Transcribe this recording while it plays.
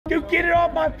Get it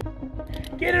off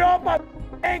my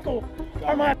ankle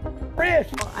or my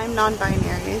wrist. I'm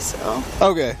non-binary, so.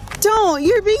 Okay. Don't.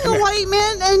 You're being a white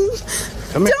man and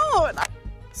don't.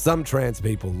 Some trans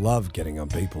people love getting on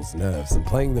people's nerves and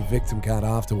playing the victim card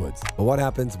afterwards. But what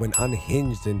happens when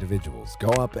unhinged individuals go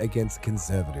up against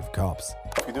conservative cops?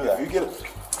 If you do that, if you get it.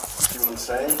 See what I'm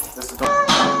saying? This is a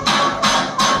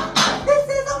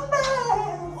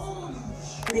man.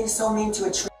 Being so mean to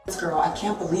a trans girl, I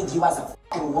can't believe you as a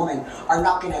fucking woman are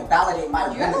not going to validate my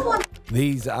woman.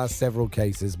 These are several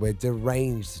cases where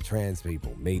deranged trans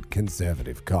people meet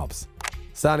conservative cops.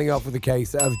 Starting off with the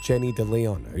case of Jenny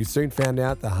DeLeon, who soon found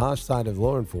out the harsh side of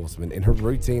law enforcement in her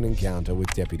routine encounter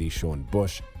with Deputy Sean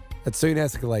Bush that soon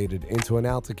escalated into an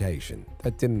altercation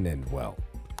that didn't end well.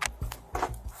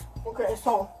 Okay,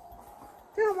 so,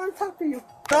 I don't want to talk to you.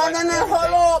 No,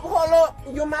 hold up.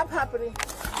 You're my property.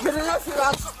 Get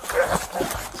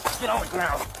on the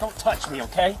ground. Don't touch me,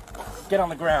 okay? Get on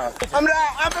the ground. I'm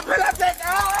epileptic.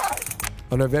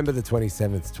 On November the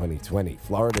 27th, 2020,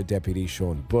 Florida Deputy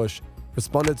Sean Bush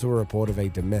responded to a report of a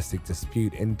domestic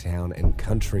dispute in Town and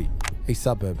Country, a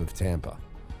suburb of Tampa.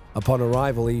 Upon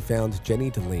arrival, he found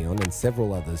Jenny DeLeon and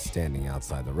several others standing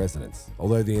outside the residence.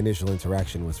 Although the initial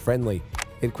interaction was friendly,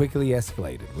 it quickly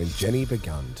escalated when Jenny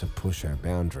began to push her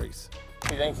boundaries.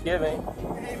 Happy Thanksgiving.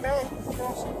 Hey, man.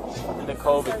 The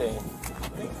COVID thing.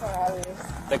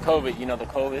 The COVID, you know the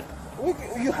COVID?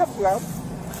 You have gloves.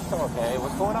 Okay,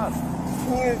 what's going on?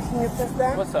 Can you fix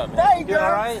that? What's up, man? There you doing go.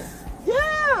 all right?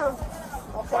 Yeah.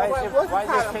 Okay, Why is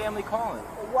your family calling?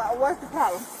 What's the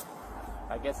problem?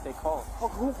 I guess they called.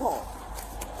 Okay, who called?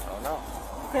 I don't know.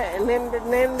 Okay, and then the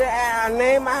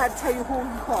name, I had to tell you who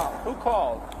you called. Who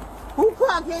called? Who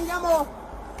called? Can you know?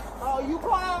 Oh, you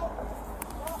called?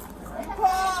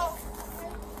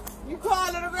 You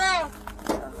called, little girl?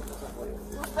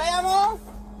 You stay on?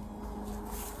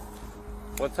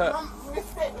 What's up?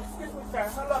 Excuse me, sir.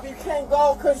 Hold up, you can't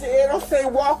go because it don't say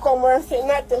walk on where it say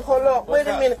nothing. Hold up, wait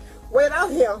a minute. Wait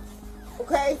out here,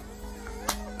 okay?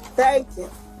 Thank you.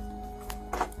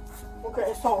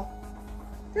 Okay, so,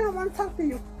 I don't want to talk to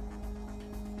you.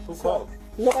 Who called?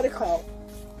 Nobody called.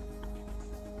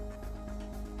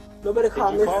 Nobody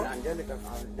called me.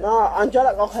 No,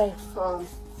 Angelica, okay.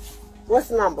 What's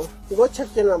the number? Go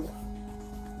check your number.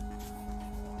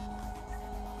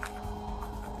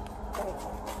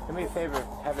 Do me a favor,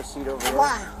 have a seat over there.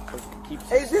 Why?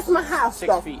 Is this my house,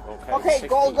 6 though? feet, okay? Okay, 6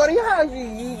 go feet. to your house.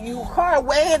 You car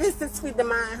where it is 6 feet to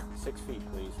mine. 6 feet,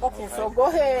 please. Okay, so go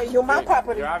ahead. You're my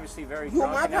property. You're obviously very You're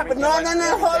drunk my and property. everything.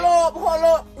 No, hold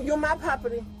up. You're my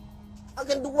property. I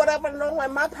can do whatever I know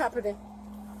on my property.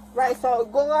 Right, so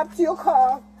go up to your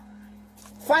car.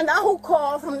 Find out who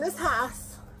called from this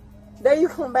house. Then you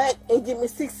come back and give me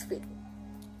 6 feet.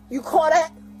 You call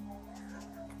that?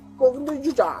 Go do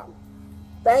your job.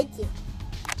 Thank you.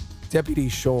 Deputy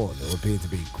Sean, who appeared to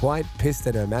be quite pissed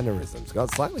at her mannerisms, got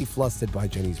slightly flustered by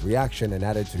Jenny's reaction and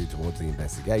attitude towards the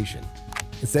investigation.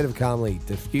 Instead of calmly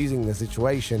diffusing the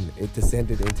situation, it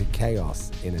descended into chaos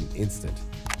in an instant.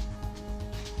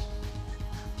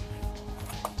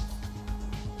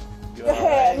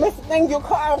 Hey, Mr. Thing, your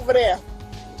car over there.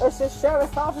 There's the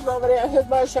sheriff's office over there. His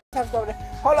brother sheriff's office over there.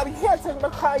 Hold up, you can't take my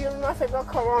car. You're not taking no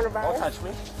coronavirus. Don't touch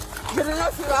me.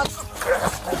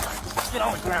 Get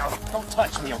on the ground. Don't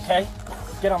touch me, okay?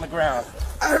 Get on the ground.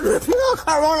 If you don't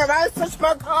coronavirus, touch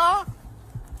my car.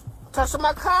 Touch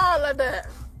my car like that.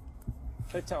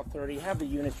 Hotel 30, have the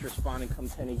units respond and come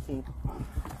 1018.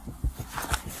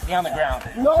 Stay on the ground.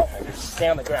 No. Stay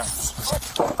on the ground.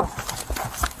 Stay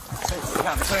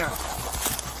on the ground.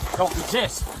 Don't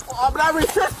resist. I'm not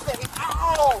resisting. I'm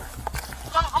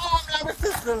not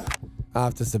resisting.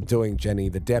 After subduing Jenny,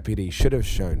 the deputy should have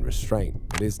shown restraint,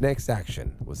 but his next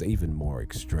action was even more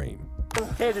extreme.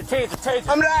 Taser.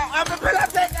 I'm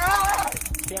epileptic.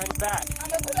 Stay on your back.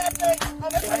 I'm epileptic.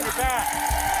 Stay on your back.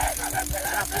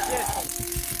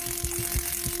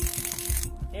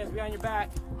 Hands behind your back.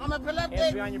 I'm epileptic.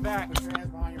 Hands behind your back. Put your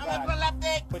hands behind your back. I'm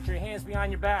epileptic. Put your hands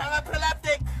behind your back. I'm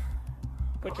epileptic.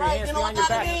 Put your hands behind your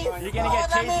back. You're gonna get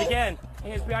tased again.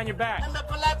 Hands behind your back. I'm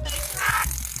epileptic.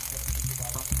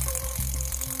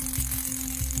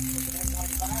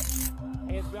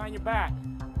 Hands behind your back.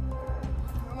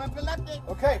 I'm epileptic.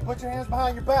 Okay, put your hands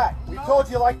behind your back. We told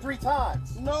you like 3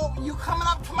 times. No, you coming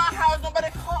up to my house. Nobody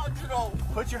called you, though.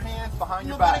 Put your hands behind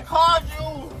your Nobody back. called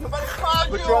you. Nobody called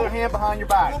you. Put your other hand behind your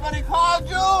back. Nobody called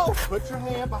you. Put your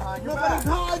hand behind your Nobody back.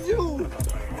 called you.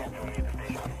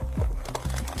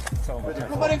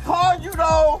 Nobody called you,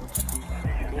 though.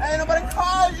 Ain't nobody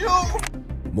called you.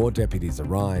 More deputies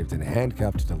arrived and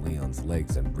handcuffed DeLeon's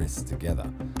legs and wrists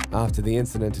together. After the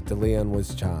incident, DeLeon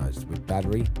was charged with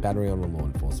battery on a law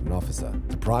enforcement officer,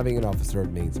 depriving an officer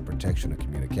of means of protection or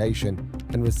communication,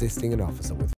 and resisting an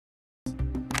officer with force.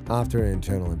 After an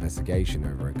internal investigation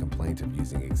over a complaint of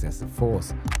using excessive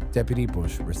force, Deputy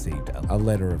Bush received a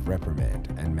letter of reprimand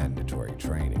and mandatory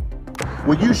training.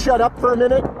 Will you shut up for a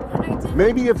minute?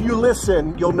 Maybe if you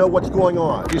listen, you'll know what's going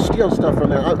on. You steal stuff from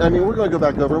there. I mean, we're going to go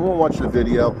back over and we'll watch the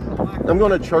video. I'm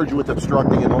going to charge you with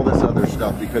obstructing and all this other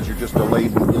stuff because you're just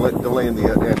delaying the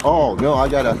end. Oh, no, I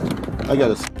gotta.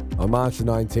 On March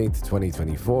 19th,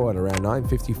 2024, at around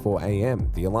 9:54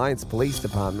 a.m., the Alliance Police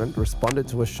Department responded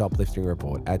to a shoplifting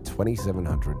report at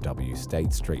 2700 W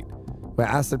State Street, where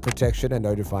Asset Protection had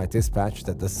notified dispatch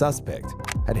that the suspect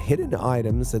had hidden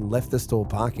items and left the store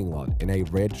parking lot in a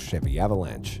red Chevy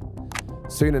Avalanche.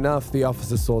 Soon enough, the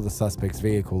officer saw the suspect's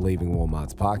vehicle leaving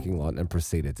Walmart's parking lot and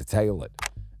proceeded to tail it.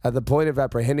 At the point of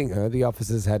apprehending her, the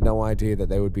officers had no idea that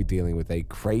they would be dealing with a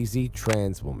crazy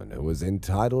trans woman who was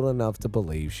entitled enough to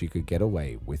believe she could get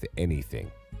away with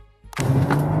anything.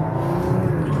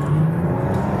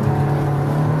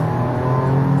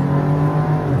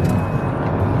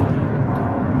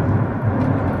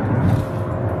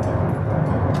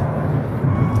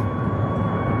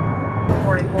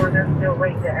 They're still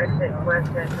waiting to exit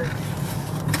West Entrance.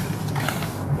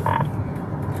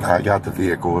 I got the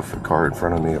vehicle. If the car in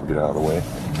front of me will get out of the way.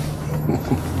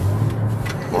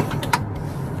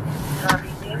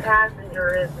 The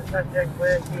passenger is the subject.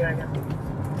 Where is the item?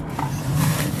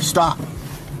 Stop.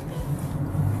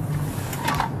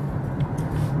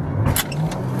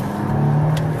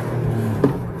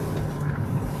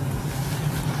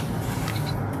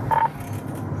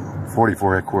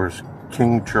 .44 headquarters,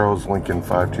 King Charles Lincoln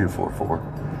 5244.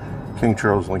 King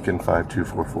Charles Lincoln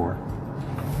 5244.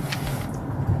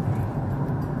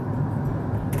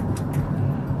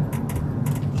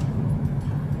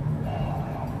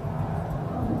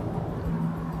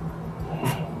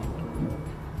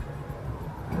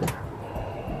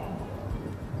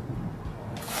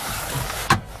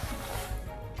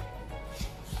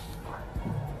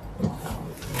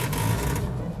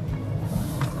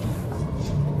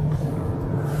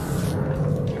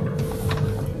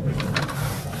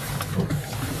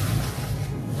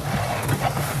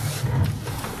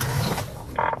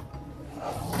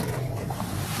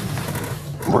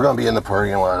 We're going to be in the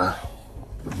parking lot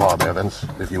of Bob Evans,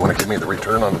 if you want to give me the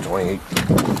return on the 28th.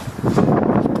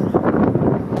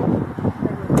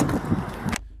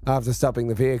 After stopping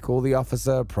the vehicle, the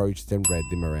officer approached and read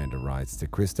the Miranda rights to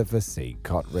Christopher C.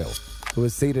 Cottrill, who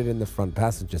was seated in the front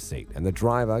passenger seat, and the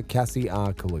driver, Cassie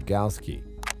R. Kulagowski.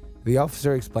 The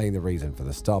officer explained the reason for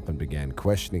the stop and began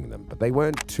questioning them, but they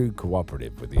weren't too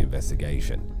cooperative with the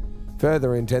investigation,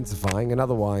 further intensifying an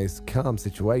otherwise calm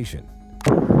situation.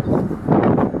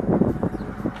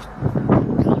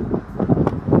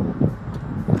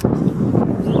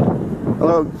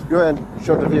 Hello, go ahead,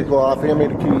 shut the vehicle off, hand me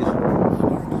the keys.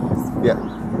 Yeah,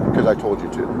 because I told you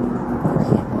to.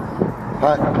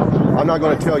 Hi, I'm not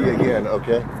going to tell you again,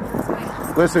 okay?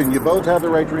 Listen, you both have the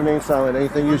right to remain silent.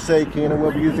 Anything you say can and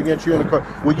will be used against you in the court.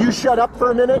 Will you shut up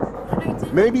for a minute?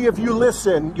 Maybe if you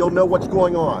listen, you'll know what's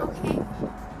going on.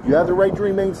 You have the right to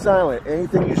remain silent.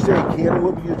 Anything you say can and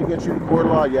will be used against you in court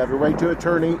of law. You have the right to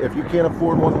attorney. If you can't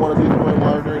afford one of these point of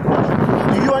law during question.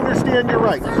 Do you understand your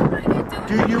rights?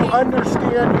 Do you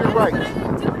understand your rights?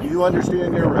 Do you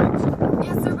understand your rights?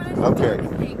 Yes, sir, but I didn't do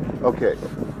anything. Okay.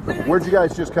 Where'd you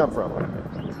guys just come from?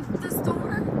 The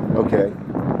store? Okay.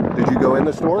 Did you go in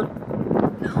the store?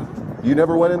 No. You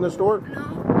never went in the store?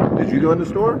 No. Did you go in the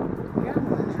store? Yeah.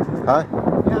 Huh?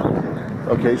 Yeah.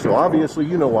 Okay, so obviously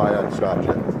you know why I stopped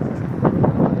you.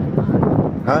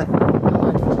 Huh?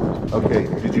 Okay,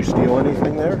 did you steal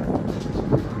anything there?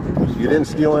 You didn't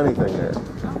steal anything there.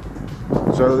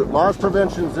 So loss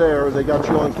prevention's there, they got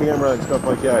you on camera and stuff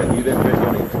like that, and you didn't take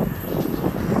anything.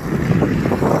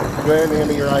 Go ahead and hand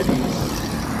me your ID.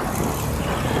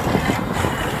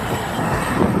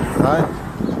 Huh?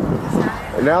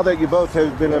 And now that you both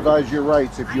have been advised your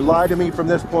rights, if you lie to me from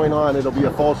this point on, it'll be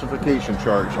a falsification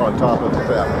charge on top of the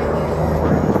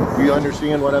theft. Do you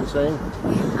understand what I'm saying?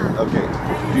 Okay.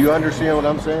 Do you understand what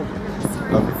I'm saying?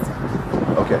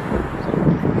 Okay.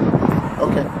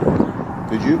 Okay.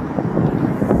 Did you?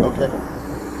 Okay.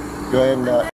 Go ahead and,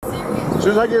 as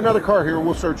soon as I get another car here,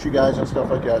 we'll search you guys and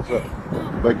stuff like that. So,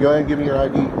 but go ahead and give me your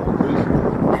ID, please.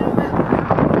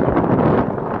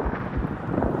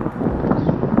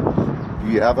 Do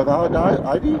you have a valid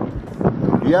ID?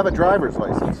 Do you have a driver's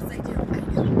license? Yes, I do.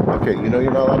 Okay, you know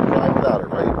you're not allowed to drive without it,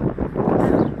 right?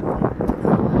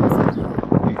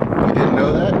 You didn't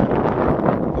know that?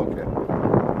 Okay.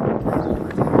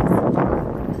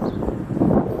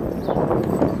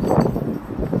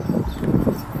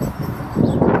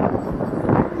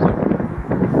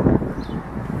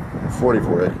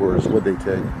 44 headquarters. What'd they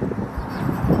take?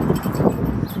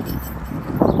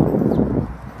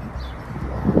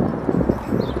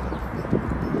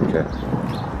 Okay.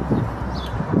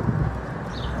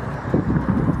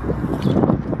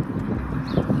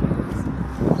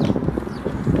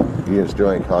 You just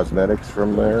doing cosmetics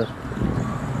from there?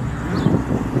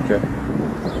 Okay. I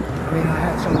mean, I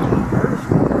had someone in purse.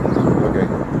 Okay.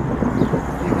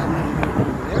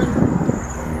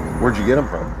 Where'd you get them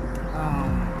from?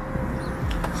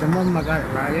 Some of them I got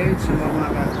at Rite Aid, some of them I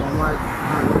got at Walmart,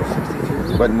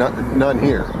 62. But none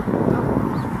here.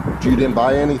 You didn't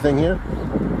buy anything here?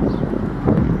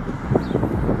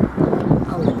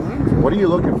 What are you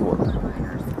looking for?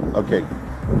 Okay.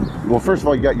 Well, first of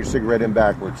all, you got your cigarette in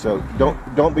backwards, so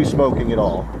don't be smoking at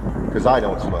all, because I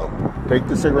don't smoke. Take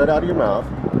the cigarette out of your mouth.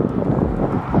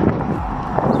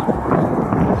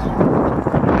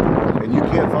 And you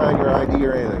can't find your ID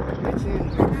or anything.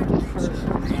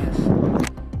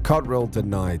 Cottrell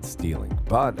denied stealing,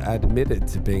 but admitted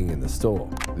to being in the store.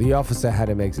 The officer had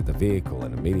him exit the vehicle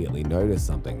and immediately noticed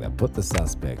something that put the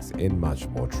suspects in much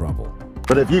more trouble.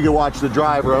 But if you can watch the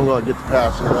driver, I'm going to get the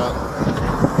passenger out.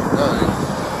 All right.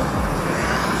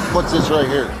 What's this right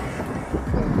here?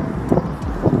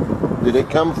 Did it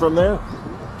come from there?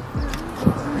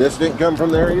 This didn't come from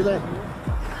there either?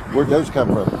 Where'd those come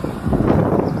from?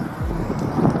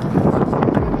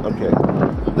 Okay.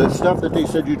 The stuff that they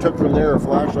said you took from there, a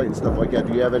flashlight and stuff like that,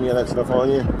 do you have any of that stuff on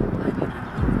you?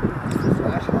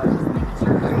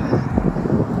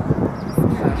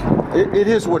 It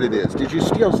is what it is. Did you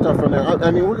steal stuff from there?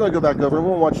 I mean, we're going to go back over and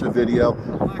we'll watch the video.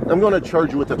 I'm going to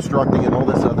charge you with obstructing and all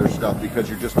this other stuff because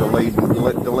you're just delaying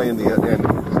the end.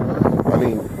 I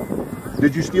mean,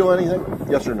 did you steal anything?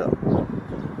 Yes or no?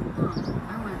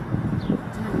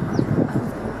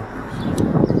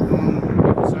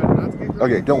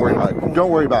 Okay, don't worry about it.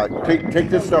 Don't worry about it. Take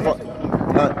this stuff off.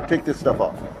 Take this stuff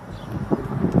off.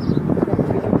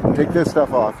 Take this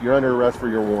stuff off. You're under arrest for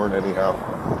your warrant anyhow.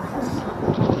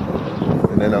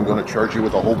 And then I'm going to charge you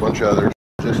with a whole bunch of others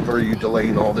just for you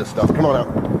delaying all this stuff. Come on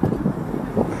out.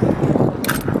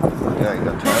 Yeah,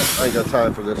 I ain't got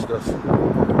time for this stuff.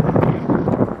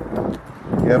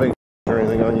 You have any or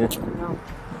anything on you? No.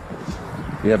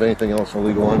 You have anything else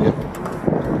illegal on you?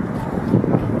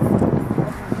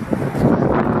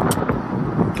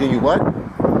 Can you what?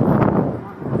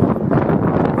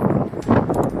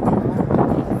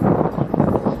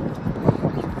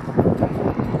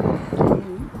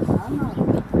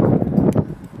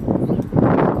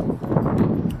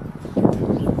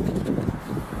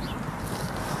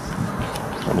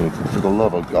 I mean, for the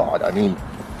love of God, I mean,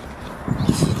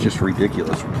 this is just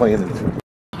ridiculous. We're playing in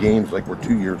games like we're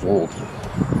 2 years old.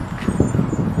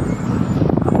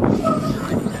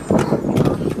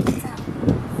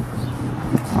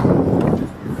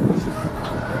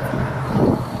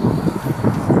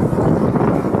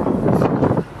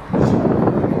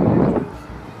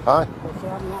 Hi.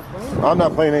 I'm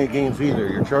not playing any games either.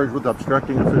 You're charged with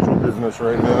obstructing official business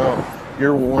right now.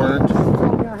 Your warrant.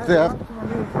 Theft.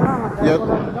 Yep.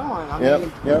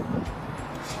 Yep.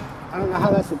 I don't know how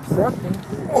that's obstructing.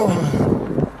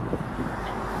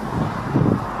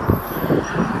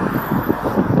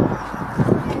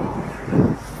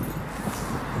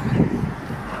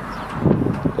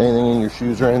 Anything in your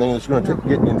shoes or anything that's going to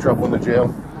get you in trouble in the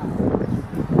jail?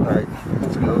 All right,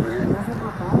 let's go over here.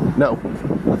 No,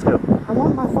 let's go. I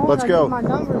want my phone. Let's go. My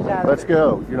numbers out Let's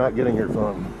go. You're not getting your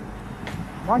phone.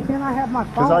 Why can't I have my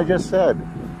phone? Because I just said.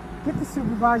 Get the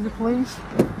supervisor, please.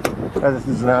 This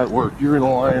isn't how it works. You're in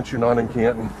Alliance, you're not in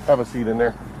Canton. Have a seat in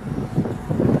there.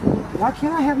 Why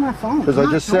can't I have my phone? Because I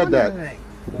just said that.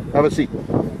 Have a seat. I'm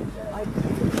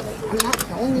not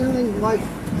telling you anything like...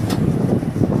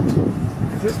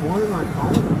 I just wanted my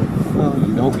phone. No,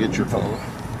 you don't get your phone.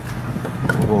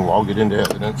 We'll log it into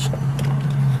evidence.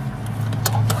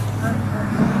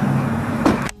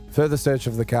 Further search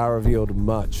of the car revealed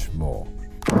much more.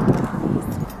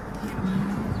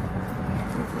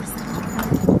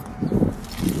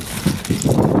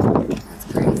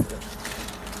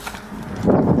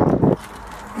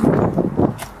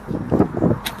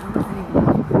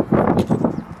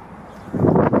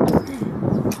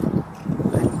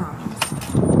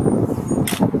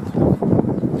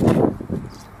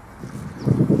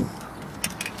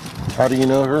 How do you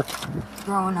know her?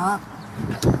 Growing up.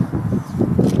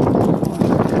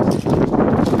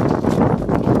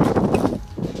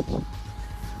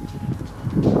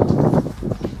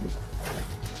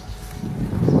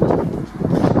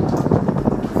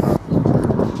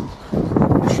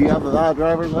 Does she have a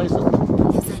driver's license?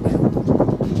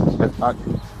 Yes, I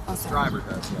do. Driver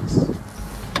does, yes.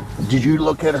 Did you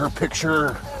look at her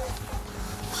picture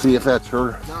See if that's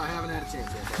her. No, I haven't had a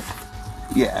chance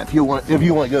yet. Yeah, if you want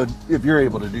to go, if you're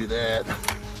able to do that.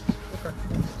 Okay.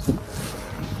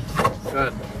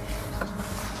 Good.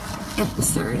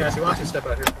 Sorry. Cassie, why don't you step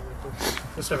out here?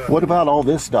 Just step out. What about all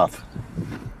this stuff?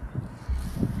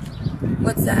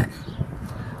 What's that?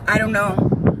 I don't know.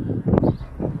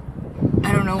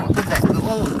 I don't know what was that.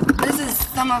 Well, this is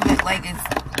some of it, like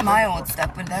it's my old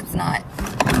stuff, but that's not.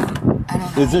 I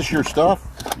don't know. Is this your stuff?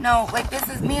 No, like this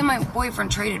is me and my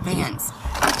boyfriend traded vans.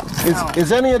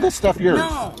 Is any of this stuff yours?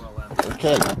 No.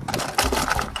 Okay.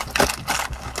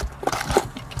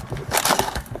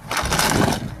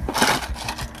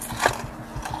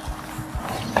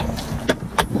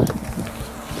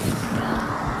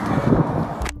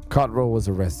 Cottrell was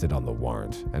arrested on the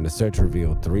warrant, and a search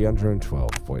revealed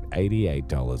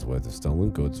 $312.88 worth of stolen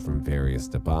goods from various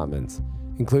departments,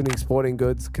 including sporting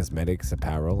goods, cosmetics,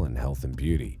 apparel, and health and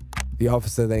beauty. The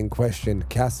officer then questioned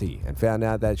Cassie and found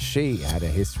out that she had a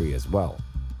history as well.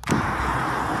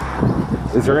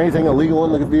 Is there anything illegal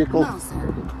in the vehicle? No,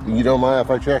 sir. You don't mind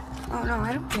if I check? Oh no,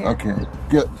 I don't care. Okay.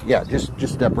 Good. Yeah, just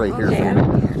step right here. Okay, I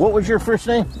don't care. What was your first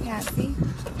name? Cassie.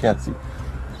 Cassie.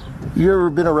 You ever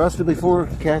been arrested before,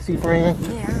 Cassie, for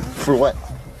anything? Yeah. For what? A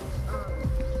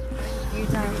few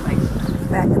times, like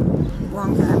back a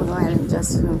long time ago, I had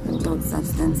ingested a controlled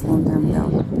substance a long time ago.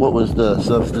 What was the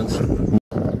substance?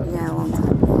 Yeah, a long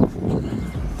time ago.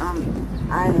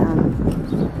 I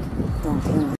don't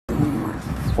do it anymore.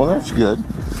 Well, that's good.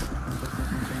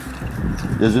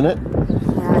 Isn't it?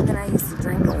 Yeah, then I used to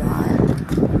drink a lot.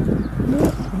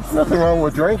 There's nothing wrong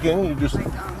with drinking. You just. Like,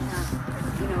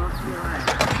 yeah, you know, a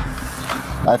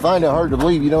few I find it hard to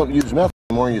believe you don't use meth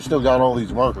anymore and you still got all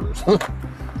these markers. I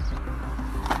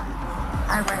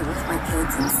write with my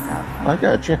kids and stuff. I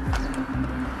got you.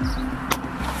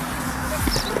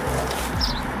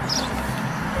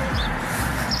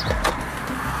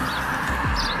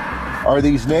 Are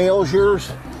these nails yours?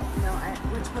 No,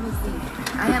 which one is these?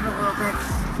 I have a little bit.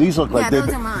 These look like those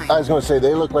are mine. I was going to say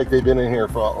they look like they've been in here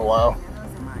for a while. Yeah,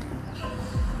 those are mine.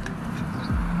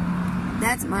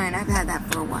 That's mine. I've had that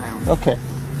for a while. Okay.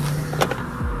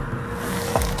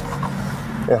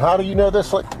 And how do you know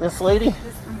this lady?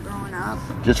 Just from growing up.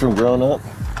 Just from growing up?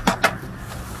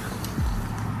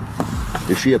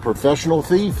 Is she a professional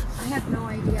thief? I have no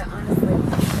idea, honestly.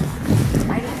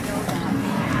 I didn't know that.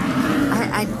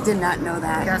 I did not know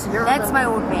that. Cassie, you ever That's been- my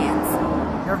old man's.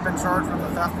 You ever been charged with a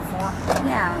theft before?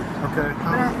 Yeah. Okay.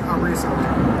 How recently?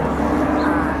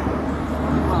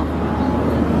 Well,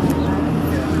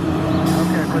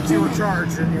 Okay, but you were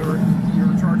charged, and you were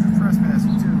charged with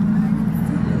trespassing too.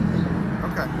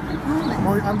 Okay.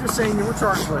 Well, I'm just saying you were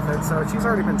charged with it, so she's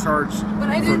already been charged. but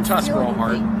I for didn't steal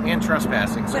Tuscarora anything. and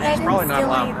trespassing, so But I she's didn't probably not steal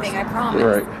allowed. anything. I promise.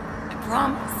 Right. I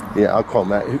promise. Yeah, I'll call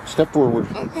Matt. Step forward.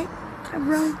 Okay. I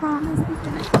really promise.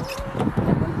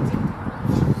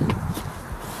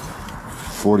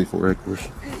 44 acres.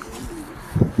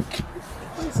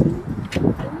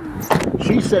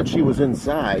 She said she was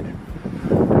inside,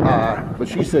 but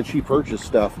she said she purchased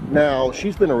stuff. Now,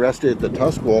 she's been arrested at the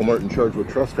Tusk Walmart and charged with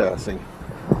trespassing.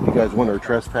 You guys want her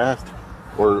trespassed?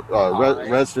 Or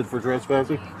arrested for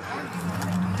trespassing?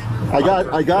 I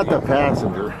got the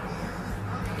passenger.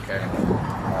 Okay.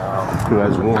 Who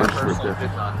has warrants I with personally her.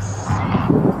 did not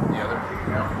see the other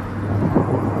female.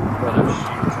 But if she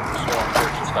stolen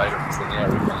purchased items, then yeah,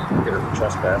 we can get her for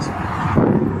trespassing.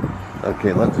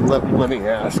 Okay, let me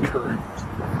ask her.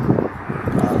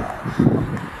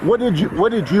 What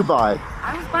did you buy?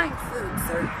 I was buying food,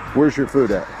 sir. Where's your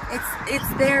food at? It's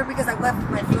there because I left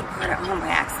my food cart at home by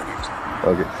accident.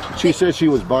 Okay. She said she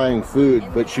was buying food,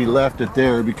 but she left it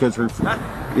there because her.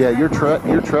 Yeah, you're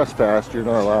trespassed. You're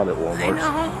not allowed at Walmart. I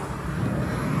know.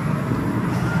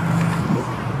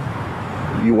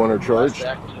 You want her charged?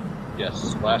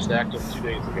 Yes, last active 2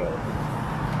 days ago.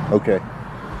 Okay.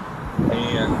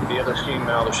 And the other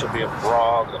female, there should be a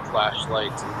bra with a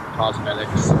flashlight and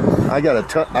cosmetics. I got a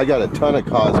ton of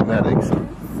cosmetics.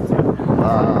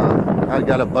 I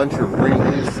got a bunch of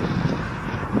rings.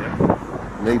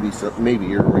 Maybe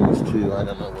earrings too. I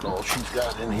don't know what all she's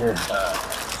got in here.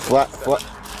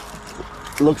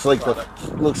 Looks like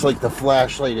the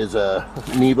flashlight is a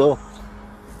Nebo.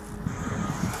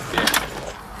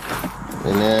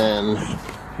 And then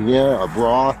yeah, a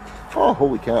bra. Oh,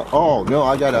 holy cow! Oh no,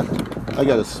 I got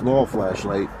a small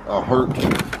flashlight, a Hurt,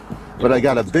 but I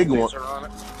got a big one.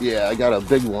 Yeah, I got a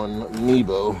big one,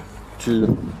 Nebo,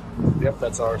 too. Yep,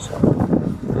 that's ours.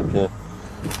 Okay.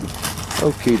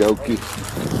 Okie dokie.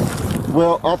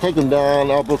 Well, I'll take them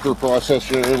down. I'll book her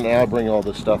processor, and I'll bring all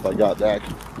the stuff I got back.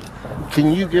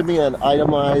 Can you give me an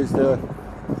itemized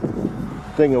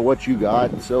thing of what you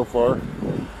got so far?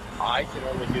 I can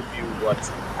only give you what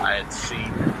I had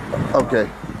seen. Okay.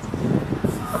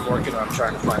 I'm working on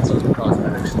trying to find some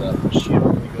cosmetic stuff. She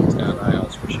only goes down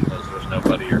aisles where she knows there's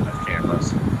nobody or no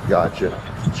cameras. Gotcha.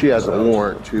 She has a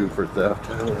warrant too for theft.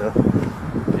 Yeah.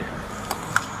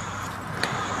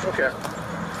 Okay.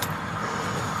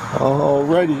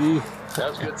 Alrighty. That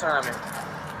was good timing.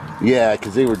 Yeah,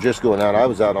 because they were just going out. I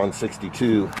was out on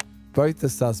 62. Both the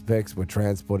suspects were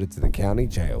transported to the county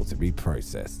jail to be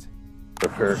processed.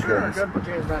 Sure, good. Put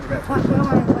James behind your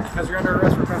back. Because you're under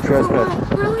arrest for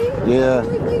Trespass. Really? Yeah.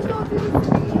 Really, please don't do this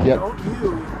to me. Yep. Don't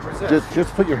you resist.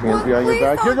 Just put your hands behind your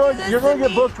back. You're going to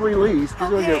get booked released. You're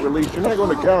going to get released. You're not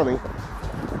going to county.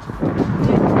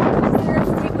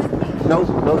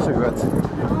 No cigarettes.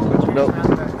 No.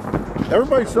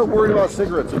 Everybody's so worried about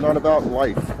cigarettes and not about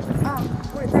life.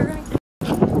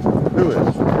 Who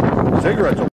is?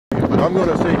 Cigarettes will you, but I'm going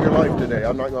to save your life today.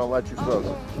 I'm not going to let you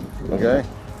smoke. Okay?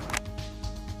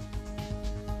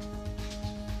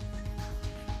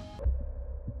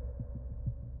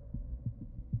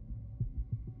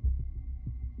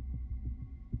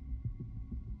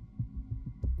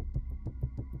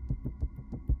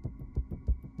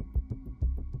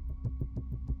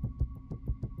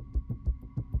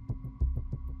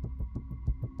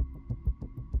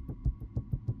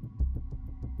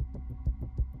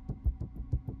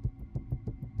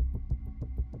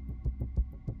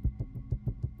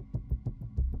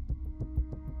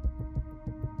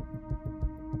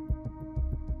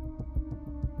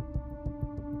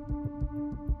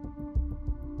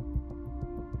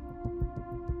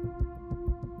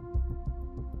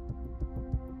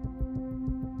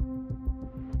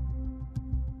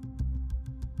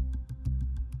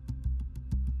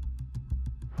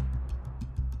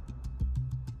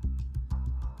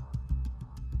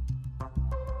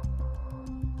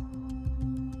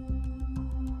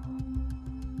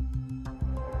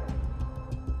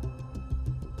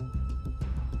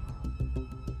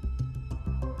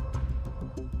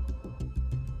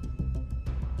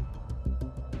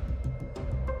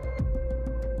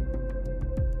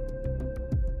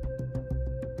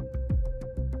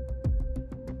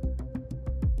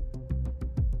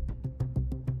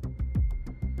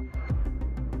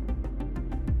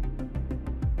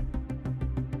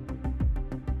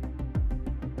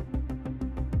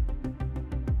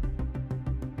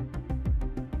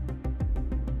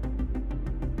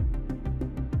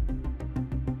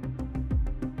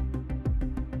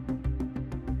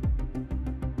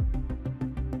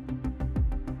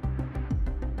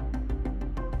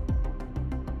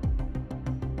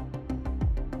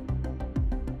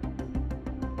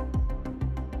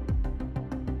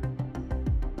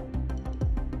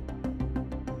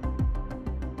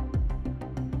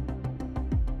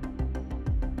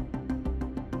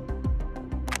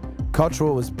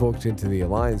 Cottrell was booked into the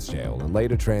Alliance jail and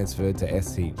later transferred to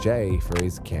SCJ for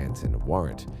his Canton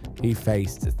warrant. He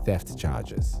faced theft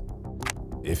charges.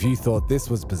 If you thought this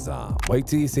was bizarre, wait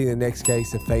till you see the next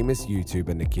case of famous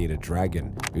YouTuber Nikita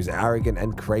Dragon, whose arrogant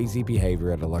and crazy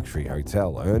behavior at a luxury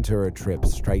hotel earned her a trip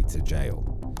straight to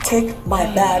jail. Take my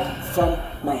bag from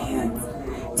my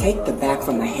hands. Take the bag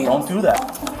from my hands. Don't do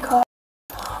that.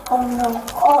 Oh no.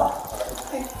 Oh,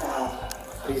 thank God.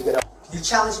 Please get up. You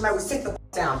challenge me, we sit the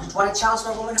down. You want to challenge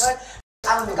my womanhood?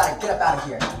 I don't even gotta get up out of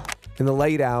here. In the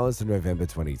late hours of November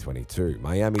 2022,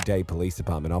 Miami-Dade Police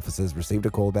Department officers received a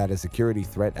call about a security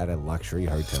threat at a luxury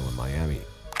hotel in Miami.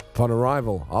 Upon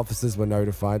arrival, officers were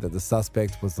notified that the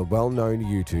suspect was the well-known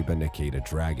YouTuber Nikita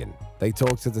Dragon. They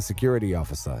talked to the security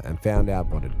officer and found out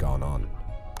what had gone on.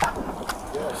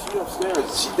 Yeah, she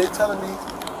upstairs. They telling me,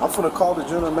 I'm finna call the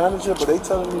general manager, but they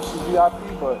telling me she's VIP,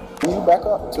 but when you back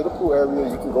up to the pool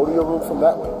area, you can go to your room from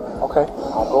that way. Okay.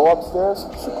 I'll go upstairs.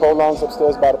 She prolongs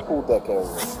upstairs by the pool deck area.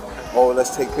 Oh,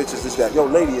 let's take pictures, this, that. Yo,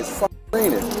 lady, it's fucking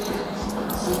raining.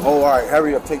 Oh, all right,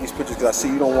 hurry up, take these pictures, because I see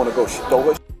you don't want to go. She throw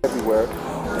her everywhere,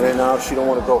 and now she don't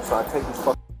want to go, so I take this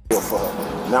fucking deal for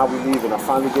her. Now we leaving. I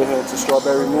finally get her into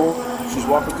Strawberry Moon. She's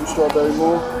walking through Strawberry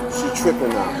Moon. She tripping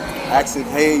now. Asking,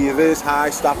 hey, you this, hi,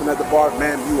 stopping at the bar.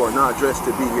 Ma'am, you are not dressed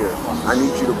to be here. I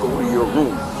need you to go to your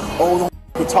room. Oh,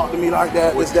 don't talk to me like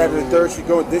that. This, that, and the third. She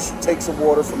go, this, she takes some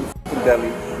water from the fucking deli.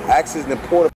 Asks, then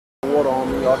pour the water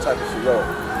on me, all type of shit. Yo,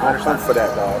 I don't come for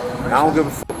that, dog. And I don't give a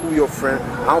fuck who your friend.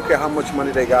 I don't care how much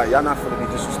money they got. Y'all not finna be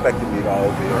disrespecting me, dog,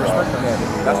 over here.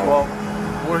 That's well.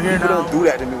 We're here People now. don't do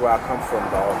that to me where I come from,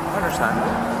 dog. I understand.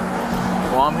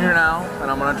 Well, I'm here now,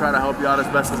 and I'm gonna try to help you out as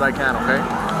best as I can, okay?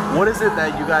 What is it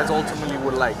that you guys ultimately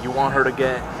would like? You want her to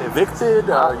get evicted?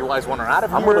 You guys want her out of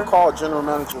here? I'm gonna call general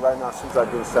manager right now since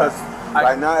I've been sacked.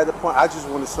 Right now, at the point, I just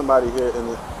wanted somebody here,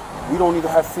 and we don't even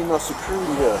have female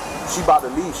security here. She about to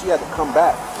leave. She had to come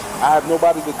back. I have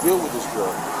nobody to deal with this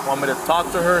girl. Want me to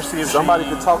talk to her, see if somebody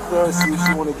can talk to her, see if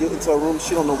she want to get into a room.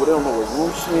 She don't know what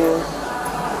room she in.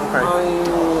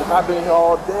 Okay. I've been here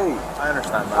all day. I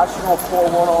understand that. How she gonna pour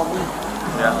one on me?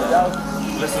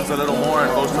 Yeah. Listens a little more and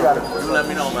goes to her. You let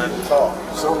me know, man.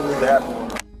 Something needs to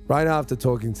happen. Right after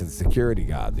talking to the security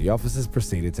guard, the officers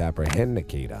proceeded to apprehend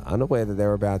Nikita, unaware that they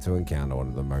were about to encounter one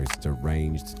of the most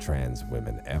deranged trans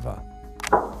women ever.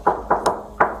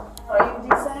 Are you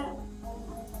decent?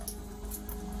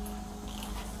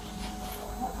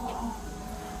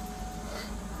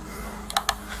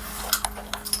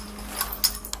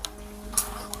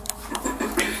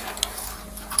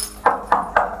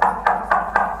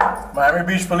 Miami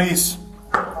Beach Police.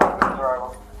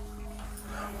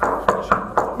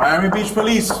 Miami Beach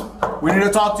Police. We need to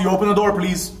talk to you. Open the door,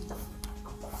 please.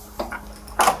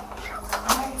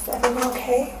 Hi, is everything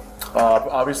okay?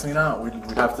 Obviously not. We'd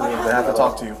have to. They have to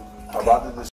talk to you.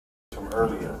 About this from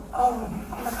earlier. Oh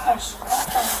my gosh.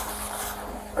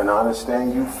 And I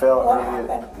understand you felt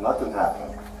earlier. Nothing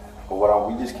happened. But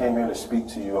we just came here to speak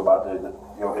to you about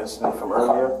your incident from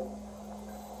earlier.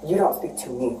 You don't speak to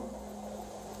me.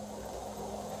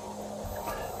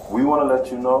 We want to let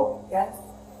you know, Yes?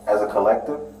 as a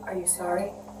collective, Are you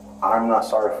sorry? I'm not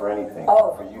sorry for anything.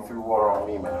 Oh. For you threw water on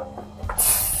me, man.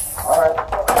 Alright.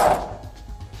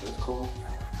 It's cool.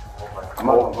 I'm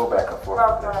not going to go back and forth.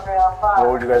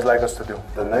 What would you guys like us to do?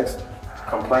 The next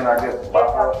complaint I get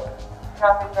about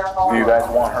her, Do you guys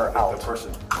want her out? the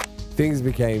person. Things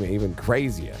became even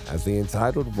crazier as the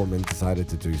entitled woman decided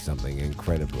to do something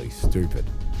incredibly stupid.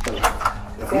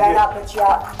 Did I not put you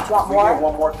out? Do you want more?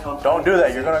 One more complaint. Don't do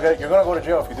that. You're gonna go to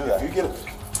jail if you do that. You get it.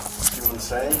 You know what I'm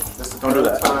saying? This is Don't do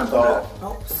that. Time, dog.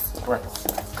 Oops. Right.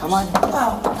 Come on.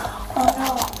 Oh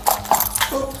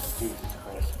no. Oops.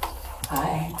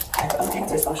 Hi. I'm taking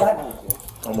this. I'm shut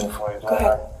up. Don't move. Go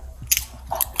ahead.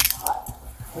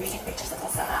 Where you take pictures of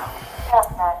us now?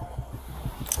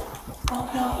 Oh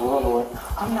no.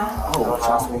 I'm not. Oh,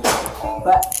 trust me.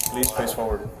 But Please face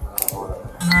forward.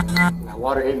 that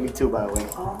water hit me too, by the way.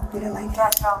 Oh, you didn't like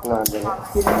it? No, I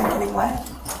didn't. You didn't like getting wet?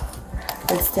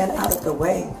 Then stand out of the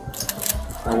way.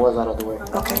 I was out of the way.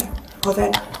 Okay. Well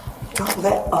then, don't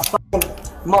let a fucking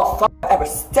motherfucker ever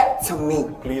step to me.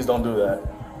 Please don't do that.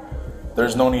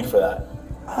 There's no need for that.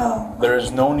 Oh. There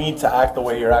is no need to act the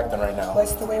way you're acting right now.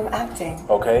 What's the way I'm acting?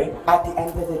 Okay? At the end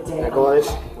of the day. Let go of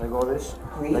this. Let go of this.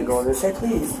 Please. Let go of this. Say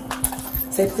please.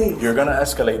 Say please. You're gonna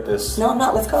escalate this. No, I'm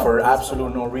not. Let's go. For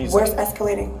absolute no reason. Where's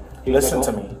escalating? Listen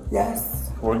to me.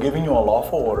 Yes. We're giving you a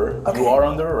lawful order. Okay. You are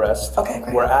under arrest. Okay,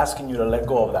 great. We're asking you to let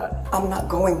go of that. I'm not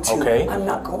going to. Okay. I'm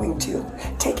not going to.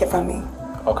 Take it from me.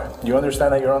 Okay. You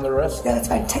understand that you're under arrest? Yeah, that's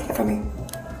fine. Take it from me.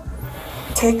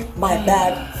 Take my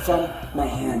bag from my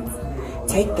hands.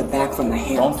 Take the bag from my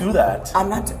hands. Don't do that. I'm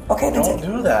not. Okay, then Don't take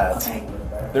it. do that. Okay.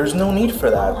 There's no need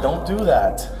for that. Don't do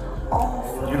that.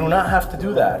 You do not have to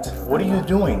do that. What are you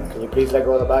doing? Can you please let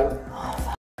go of the bag?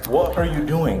 What are you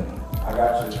doing? I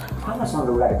got you. How much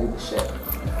longer we gotta do this shit?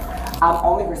 I'm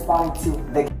only responding to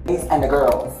the gays and the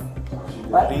girls.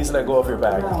 What? Please let go of your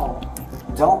bag. No.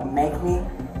 Don't make me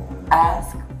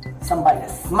ask somebody to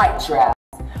smite your ass.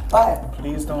 But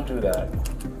Please don't do that.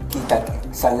 Quítate.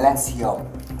 Silencio.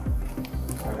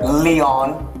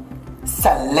 Leon.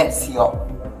 Silencio.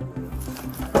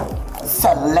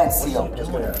 Silencio.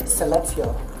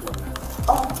 Silencio.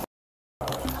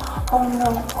 Oh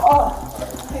no. Oh,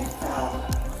 I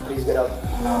fell. Please get up.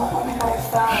 No, oh my god, I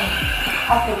fell.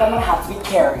 I think I'm gonna have to be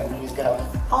carried. Please get up.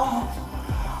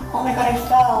 Oh my god, I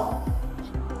fell.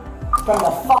 From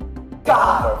the fuck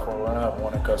God. Therefore, we're gonna have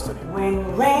one in custody. When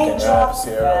Can rain you have drops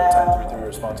Sierra down 1033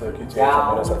 respond to the QTA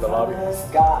and meet us at the lobby? the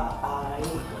sky.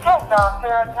 Yes, no,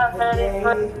 Sarah,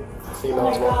 1033. Female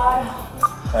as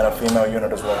well. And a female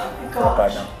unit as well. Right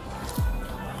back now.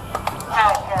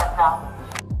 Yes, no.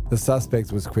 The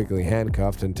suspect was quickly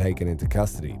handcuffed and taken into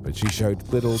custody, but she showed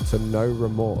little to no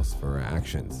remorse for her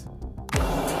actions.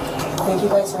 Thank you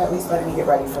guys for at least letting me get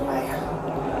ready for my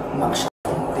mugshot.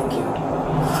 Thank you.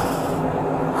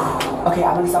 Okay,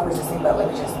 I'm gonna stop resisting, but let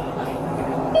me just. Okay.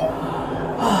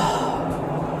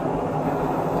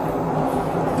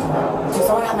 Does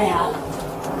someone have my hat?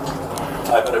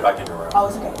 I put it back in your room. Oh,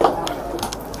 it's okay.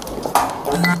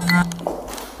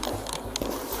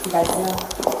 You guys know?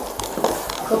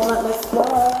 Come on, let's go.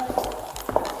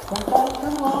 Come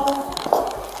on.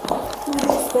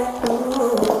 Let's go.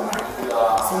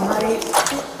 Somebody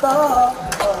go.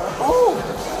 Ooh.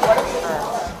 What is this?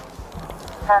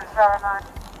 1079.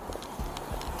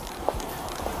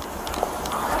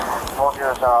 Hold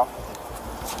yourself.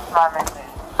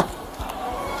 918.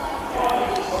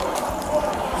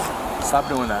 Stop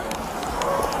doing that.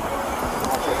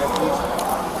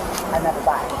 I never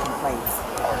got any complaints.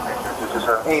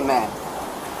 Amen.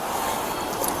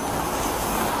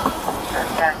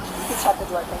 You can shut the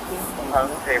door, thank you. I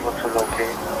was able to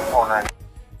locate all night.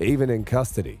 Even in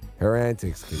custody, her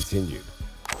antics continued.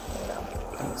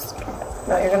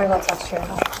 No, you're gonna go touch your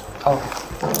head. Oh.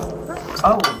 Oh.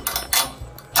 Oh.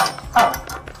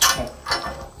 Okay.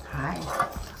 Hi.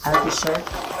 I like your shirt.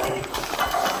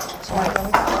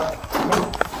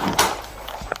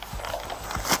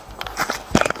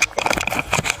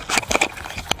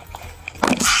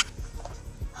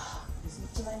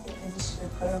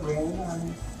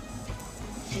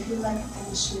 If you like it, then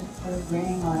you should put a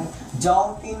ring on it.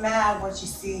 Don't be mad when you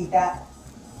see that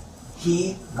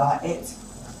he got it.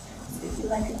 If you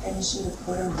like it, then you should have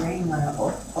put a ring on it.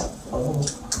 Oh, oh, oh,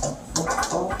 oh,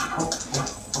 oh, oh, oh,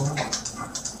 oh.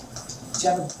 Do you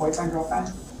have a boyfriend,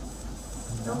 girlfriend?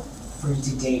 No. Or did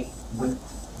you date with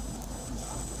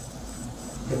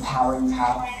the power you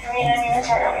have?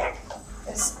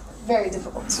 It's very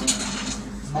difficult.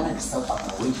 Men are so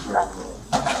fucking weak, bro.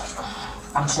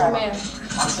 I'm sure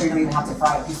you don't even have to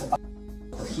fry a piece of the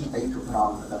heat that you could put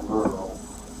on the burro.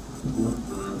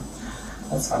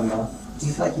 That's funny though. Do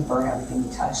you feel like you burn everything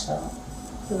you touch though?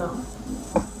 No.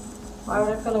 Why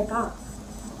would I feel like that?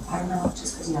 I don't know,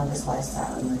 just because you know this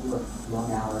lifestyle and you work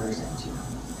long hours and you know.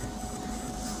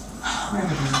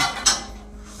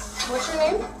 What's your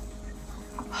name?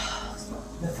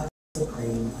 The fuck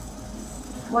Supreme.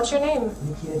 What's your name?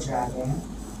 Nikita Dragon.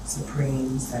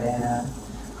 Supreme, Serena,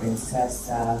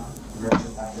 Princessa,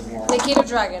 Nikita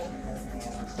Dragon.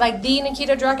 Like the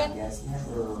Nikita Dragon? Yes,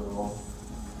 never.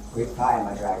 Great fire,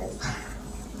 my dragon.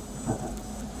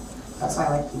 That's why I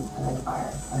like you. I like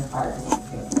fire. I like fire because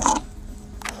it's okay.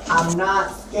 I'm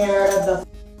not scared of the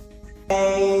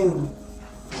pain,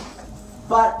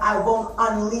 but I won't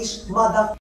unleash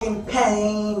motherfucking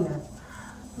pain.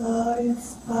 Lord,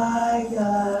 inspire.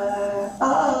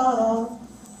 Oh,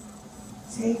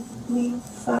 take me,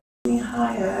 fuck me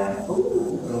higher. Ooh.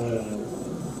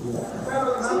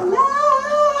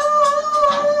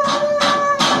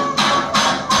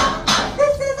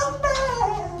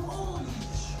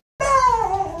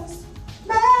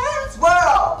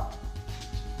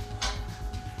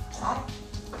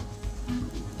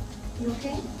 You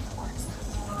okay?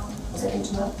 Was it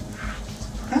intimate?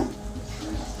 Huh?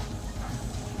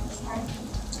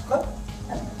 What?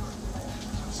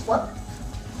 What?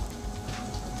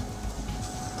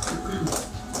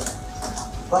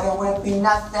 But it wouldn't be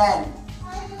nothing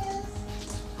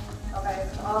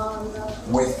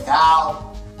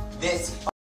without this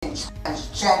fucking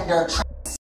transgender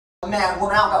man,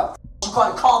 woman, I don't know what you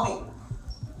gonna call me.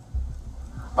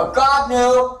 But God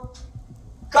knew.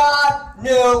 God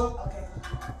knew. Okay.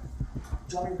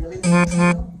 Do you want me really to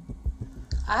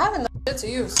I haven't done shit to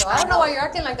you, so I don't know why you're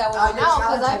acting like that with me now.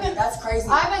 Because that's crazy.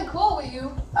 I've been cool with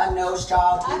you. A nose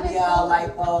job, BBL,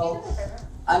 lipo,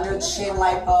 under chin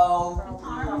lipo.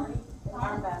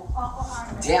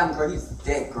 Damn, girl, you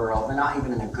thick, girl. But not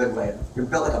even in a good way. You're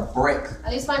built like a brick.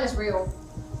 At least mine is real.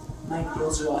 Mine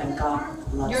feels real, and God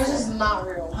loves Yours it. is not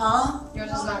real. Huh? Yours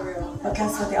is not real. But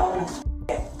guess what? They all want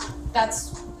to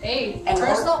That's and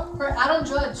personal. I don't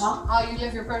judge how you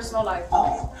live your personal life.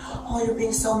 Oh, you're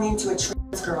being so mean to a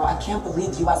trans girl. I can't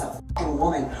believe you as a fucking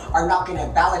woman are not going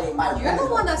to validate my womanhood. You're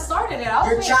the one that started it.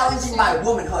 You're challenging my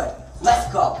womanhood.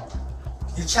 Let's go.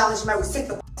 You challenging my sit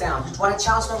the down. You want to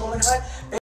challenge my womanhood?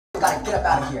 You gotta get up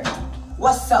out of here.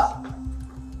 What's up?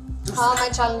 How am I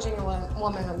challenging your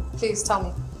womanhood? Please tell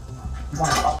me.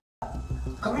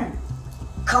 Come here.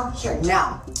 Come here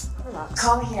now.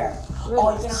 Come here.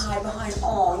 Oh, you're gonna hide behind.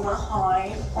 Oh, you wanna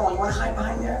hide? Oh, you wanna hide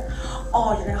behind there?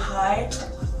 Oh, you're gonna hide?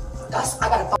 I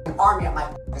got a fucking army at my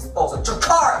disposal.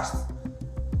 Dracarys!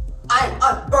 I am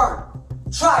unburned.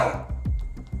 Try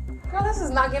it. Girl, this is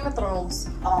not Game of Thrones.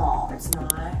 Oh, it's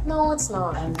not? No, it's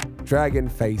not. Dragon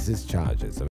faces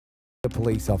charges of a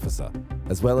police officer,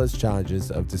 as well as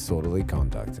charges of disorderly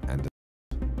conduct and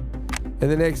in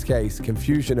the next case,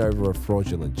 confusion over a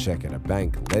fraudulent check at a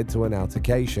bank led to an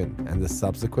altercation and the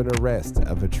subsequent arrest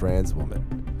of a trans woman.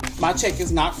 My check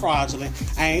is not fraudulent.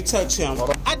 I ain't touch him.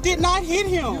 I did not hit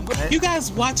him. You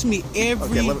guys watch me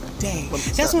every day.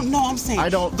 That's what I'm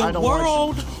saying. The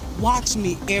world watch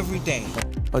me every day.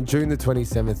 On June the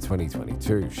 27th,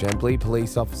 2022, Chamblee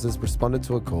police officers responded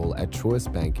to a call at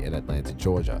Truist Bank in Atlanta,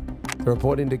 Georgia. The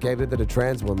report indicated that a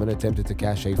trans woman attempted to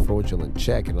cash a fraudulent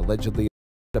check and allegedly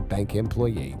a bank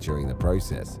employee during the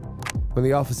process. When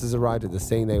the officers arrived at the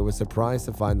scene, they were surprised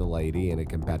to find the lady in a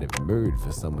combative mood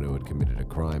for someone who had committed a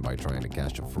crime by trying to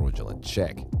cash a fraudulent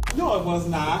check. No, it was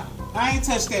not. I ain't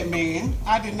touched that man.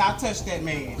 I did not touch that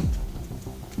man.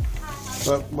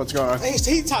 What's going on?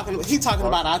 He talking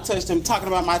about I touched him, talking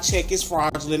about my check is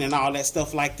fraudulent and all that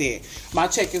stuff like that. My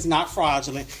check is not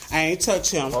fraudulent. I ain't touch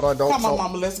him. Hold on, don't. Come on,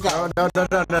 mama, let's go. No.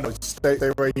 Stay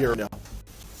right here now.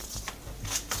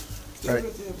 All right.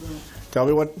 Tell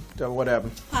me what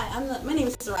happened. Hi, my name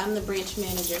is Sarah. I'm the branch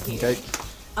manager here. Okay.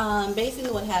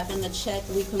 Basically what happened, the check,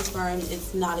 we confirmed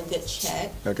it's not a good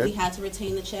check. Okay. We had to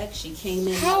retain the check. She came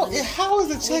in How is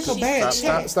the check a bad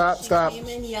check? Stop. She came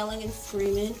in yelling and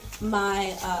screaming.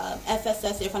 My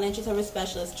FSS, their financial service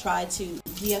specialist, tried to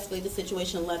de-escalate the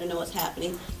situation and let her know what's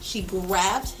happening. She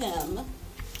grabbed him.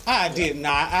 I did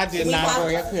not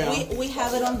grab him. We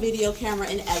have it on video camera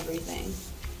and everything.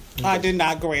 I did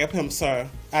not grab him, sir.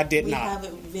 I did not. We have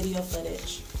it video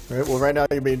footage. All right, well, right now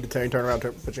you're being detained. Turn around,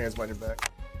 put your hands behind your back.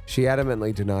 She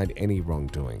adamantly denied any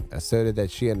wrongdoing, asserted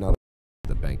that she had not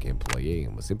the bank employee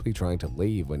and was simply trying to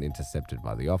leave when intercepted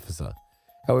by the officer.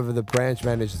 However, the branch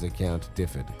manager's account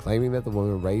differed, claiming that the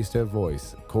woman raised her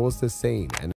voice, caused a scene,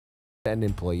 and an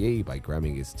employee by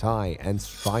grabbing his tie and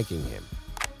striking him.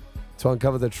 To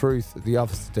uncover the truth, the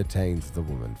officer detains the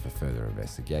woman for further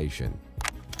investigation.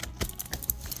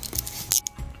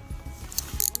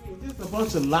 This is a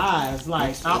bunch of lies.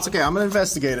 Like, it's okay. I'm gonna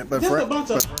investigate it, but this is a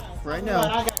bunch of lies. Right now,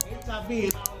 I got HIV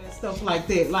and all that stuff like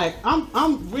that. Like,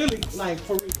 I'm really like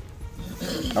for real.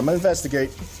 I'm gonna investigate,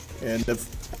 and but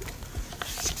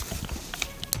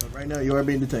right now you are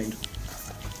being detained.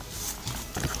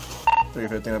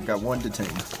 315. I've got one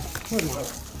detained.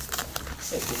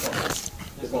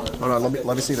 Hold on.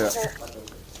 Let me see that.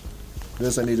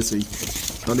 This I need to see.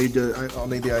 I'll need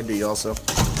the ID also.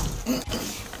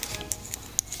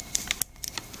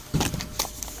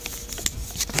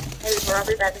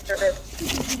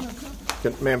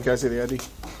 Ma'am, can I see the ID?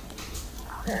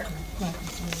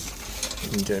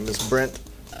 Okay, Miss Brent.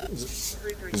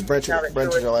 Is Brent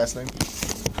your last name?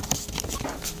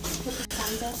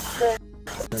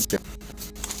 Okay.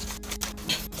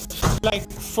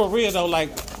 Like, for real though, like,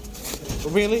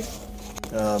 really?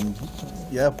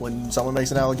 Yeah, when someone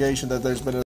makes an allegation that there's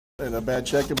been a bad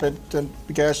check to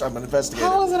be cashed, I'm going to investigate it.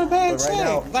 How is it a bad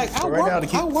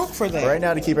check? I work for that. Right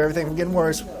now, to keep everything from getting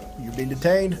worse, you're being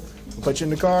detained. We'll put you in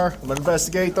the car. I'm going to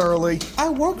investigate thoroughly. I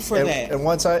work for that. And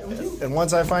once I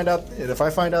find out, and if I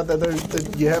find out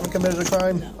that you haven't committed a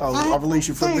crime, I'll release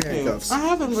you from the handcuffs. I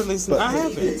haven't released it. I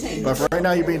haven't. But for right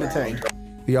now, you're being detained.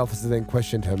 The officer then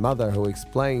questioned her mother, who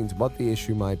explained what the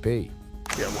issue might be.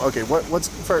 Yeah. Okay.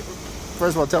 First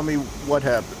of all, tell me what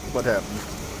happened. What happened?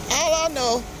 All I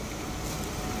know,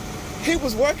 he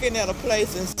was working at a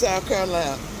place in South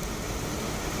Carolina.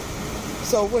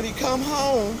 So when he come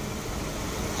home,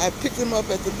 I picked him up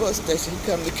at the bus station. He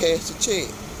come to cash the check.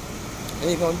 And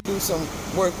he gonna do some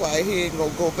work while he here and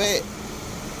gonna go back.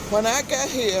 When I got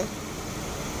here,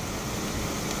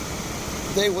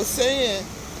 they were saying,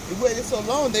 we waited so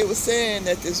long, they were saying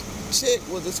that this check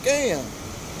was a scam.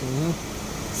 Mm-hmm.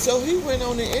 So he went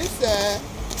on the inside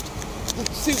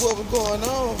to see what was going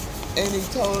on, and he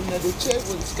told him that the check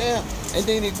was a scam, and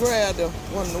then he grabbed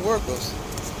one of the workers.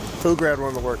 Who grabbed one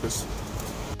of the workers?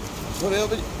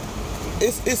 Whatever.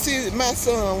 It's my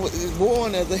son is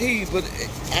born as a he, but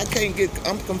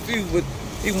I'm confused with,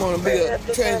 he want to be a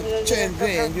trans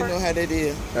man, you know how that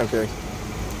is. Okay.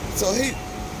 So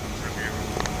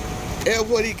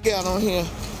what he got on here,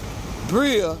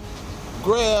 Bria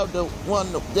grabbed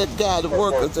that guy, the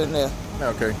workers in there.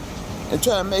 Okay. And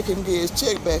try to make him get his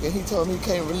check back, and he told me he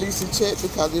can't release the check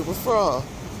because it was fraud.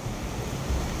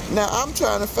 Now I'm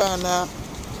trying to find out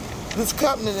this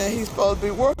company that he's supposed to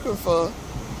be working for,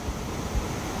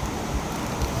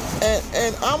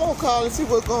 and I'm gonna call and see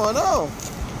what's going on.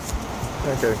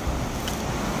 Okay.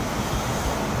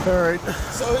 All right.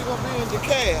 So he's gonna be in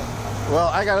DeKalb. Well,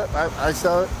 I got it.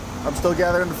 I'm still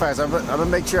gathering the facts. I'm gonna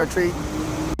make sure I treat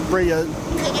Bria.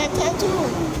 Can I talk to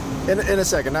him? In a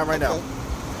second, not right now.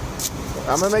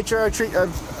 I'm gonna make sure I'm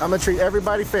gonna treat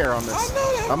everybody fair on this. I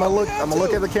know that. I'm gonna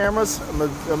look at the cameras.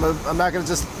 I'm not gonna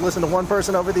just listen to one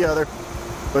person over the other.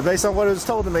 But based on what was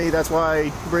told to me, that's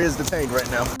why Bria's detained right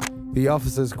now. The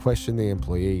officers questioned the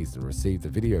employees and received the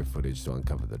video footage to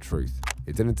uncover the truth.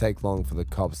 It didn't take long for the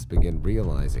cops to begin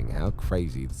realizing how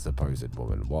crazy the supposed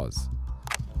woman was.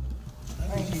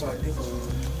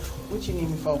 What you need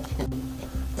me for?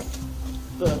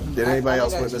 Did anybody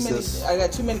else witness this? I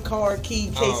got too many key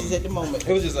cases at the moment.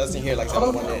 It was just us in here, like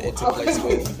someone that it took place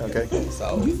with. Okay.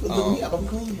 So,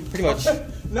 pretty much,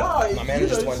 my manager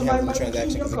just wanted to handle the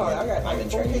transaction because again, I'm in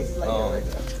training.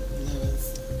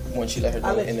 When she let her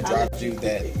know in the drive-thru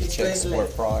that the checks were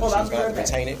fraud, she was going to have to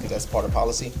retain it because that's part of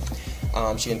policy.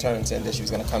 She in turn said that she was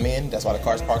going to come in. That's why the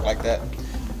car's parked like that.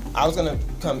 I was gonna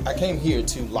come. I came here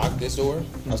to lock this door.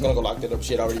 I was gonna go lock that up.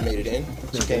 She had already made it in.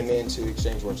 She came in to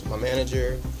exchange words with my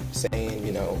manager, saying,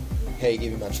 you know, hey,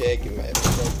 give me my check, give me my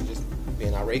check, just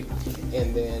being irate.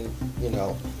 And then, you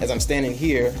know, as I'm standing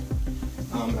here,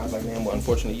 I was like, man, well,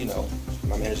 unfortunately, you know,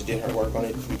 my manager did her work on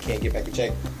it. We can't get back the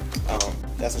check.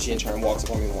 That's when she in turn walks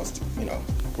up on me and wants to, you know,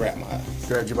 grabbed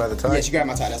you by the tie? Yeah, she grabbed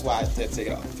my tie. That's why I had to take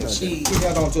it off. Because she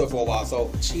held on to it for a while. So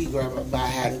she grabbed it, but I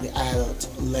had to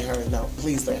let her know.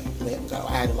 Please let him go.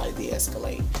 I had to like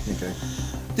de-escalate. Okay.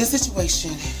 The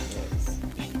situation.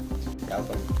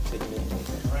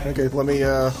 Okay, let me.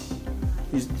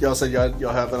 Y'all said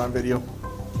y'all have it on video.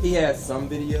 He has some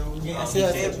video. Yeah, I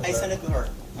sent it to her.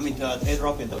 I mean, to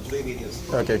airdrop it, the 3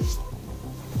 videos. Okay.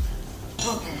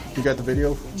 You got the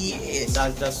video? Yes.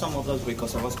 That's some of those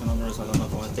because I was going to so I don't know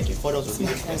if I want to take photos or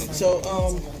videos. So,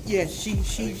 yeah,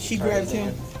 she grabbed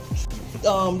him.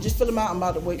 Just fill him out. I'm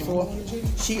about to wait for her.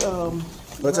 She,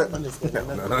 What's that?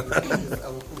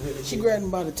 She grabbed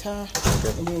him by the tie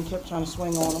and then kept trying to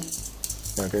swing on him.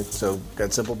 Okay, so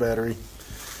got simple battery.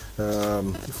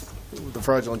 The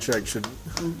fraudulent check should.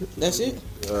 That's it?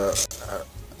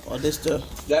 Or this the?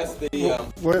 That's the. We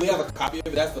have a copy of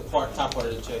it. That's the top part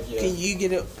of the check. Yeah. Can you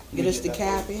get us the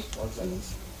copy?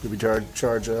 Did we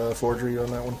charge forgery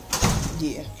on that one?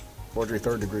 Yeah. Forgery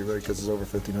 3rd degree, right? Because it's over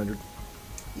 1,500.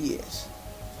 Yes.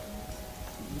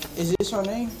 Is this her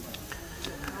name?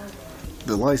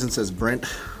 The license says Brent,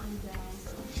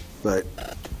 but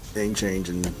ain't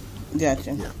changing.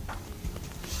 Gotcha. Yeah.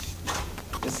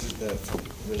 This is the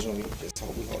original. We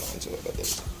hold on to it, but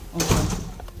this. Okay.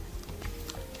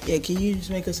 Yeah, can you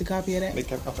just make us a copy of that?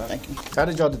 Make a copy. Thank you. How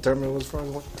did y'all determine it was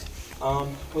fraudulent?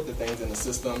 With the things in the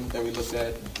system that we looked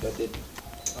at, that did.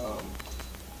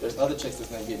 There's other checks that's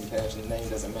not getting cashed, and the name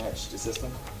doesn't match the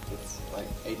system. It's like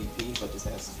ADP, but just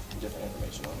has different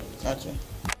information on it. Gotcha.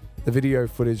 The video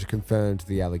footage confirmed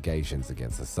the allegations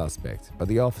against the suspect, but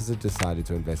the officer decided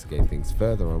to investigate things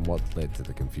further on what led to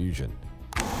the confusion.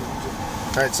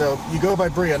 All right, so you go by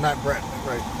Bria, not Brent,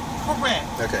 right? Correct.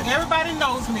 Okay. Everybody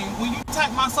knows me. When you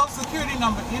type my social security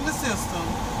number in the system,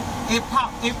 it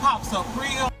pops up.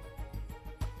 Bria.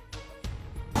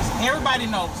 Everybody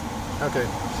knows me. Okay.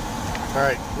 All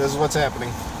right, this is what's happening.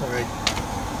 All right.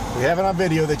 We have it on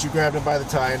video that you grabbed him by the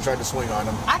tie and tried to swing on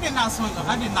him. I did not swing him.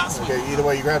 I did not swing him. Okay, either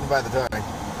way, you grabbed him by the tie.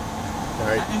 All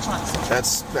right. I didn't try to swing him.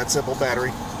 That's simple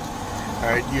battery.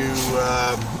 All right, you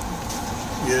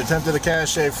attempted to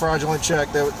cash a fraudulent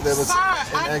check that was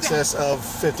in excess of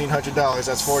 $1,500.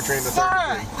 That's forgery in the 3rd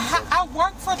degree. I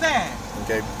work for that.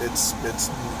 Okay, it's a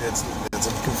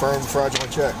confirmed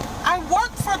fraudulent check. I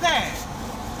work for that.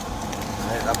 All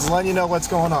right, I'm just letting you know what's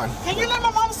going on. Can you let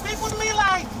my mom speak with me?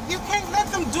 Like, you can't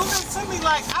let them do this to me.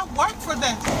 Like, I work for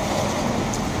that.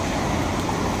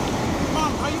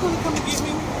 Mom, are you going to come and get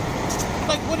me?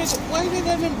 Like, why did they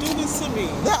let them do this to me?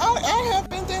 No, I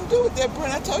have anything to do with that,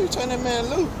 Brent. I told you to turn that man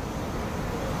loose.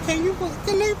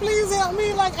 Can they please help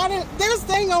me? Like, they're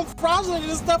saying I'm fraudulent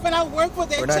and stuff, and I work for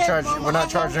that. We're not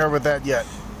charging her with that yet.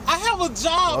 I have a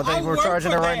job. The only thing we're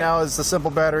charging her right now is the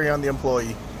simple battery on the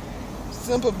employee.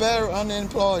 Simple battery on the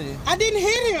employee. I didn't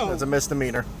hit him. That's a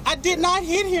misdemeanor. I did not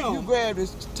hit him. You grabbed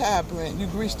his tie, Brent. You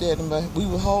greased at him, but we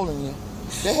were holding you.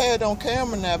 They had it on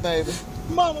camera now, baby.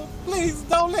 Mama, please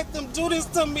don't let them do this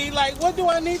to me. Like, what do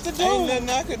I need to do? Ain't nothing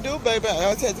I could do, baby.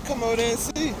 I just had to come over there and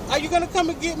see. Are you gonna come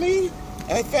and get me?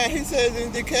 That's fine. He says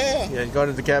in DeKalb. Yeah, you go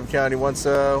to DeKalb County. Once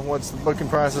the booking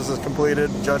process is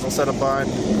completed, the judge will set a bond,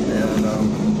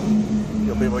 and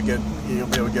you'll be able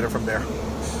to get her from there.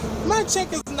 My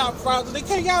check is not fraudulent.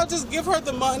 Can y'all just give her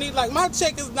the money? Like, my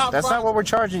check is not That's not what we're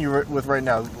charging you with right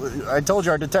now. I told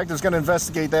you our detective's going to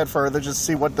investigate that further, just to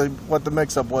see what the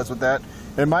mix-up was with that.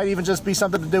 It might even just be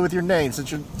something to do with your name,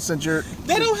 since you're.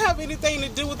 They don't have anything to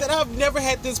do with it. I've never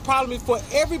had this problem before.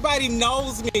 Everybody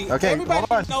knows me. Okay, everybody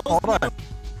hold on.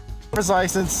 His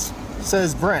license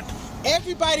says Brent.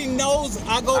 Everybody knows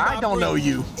I go by I don't Brent. know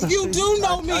you. You do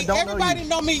know me. Everybody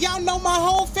know me. Y'all know my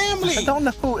whole family. I don't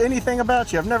know anything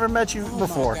about you. I've never met you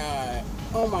before.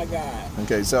 Oh my God.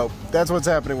 Okay, so that's what's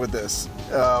happening with this.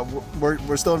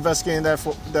 We're still investigating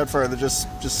that further, just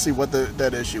to see what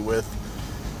that issue with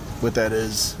that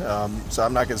is. So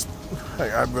I'm not gonna.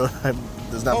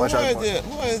 There's not much.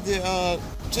 Where is the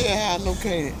jailhouse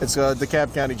located? It's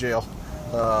DeKalb County Jail.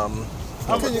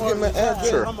 Can you give me an address?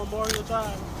 Sure. Memorial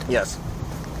Drive. Yes.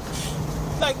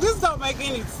 Like, this don't make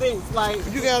any sense. Like,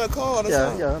 you got a card or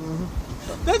something? Yeah.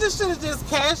 They just should have just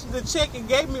cashed the check and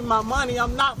gave me my money.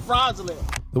 I'm not fraudulent.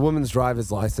 The woman's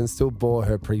driver's license still bore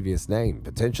her previous name,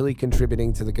 potentially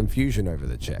contributing to the confusion over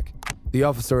the check. The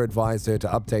officer advised her to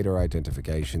update her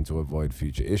identification to avoid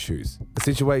future issues. The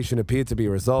situation appeared to be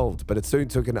resolved, but it soon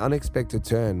took an unexpected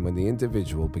turn when the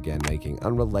individual began making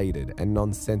unrelated and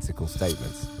nonsensical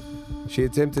statements. She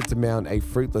attempted to mount a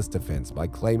fruitless defense by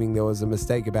claiming there was a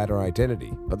mistake about her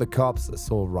identity, but the cops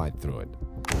saw right through it.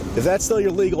 If that's still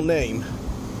your legal name,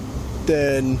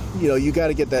 then, you got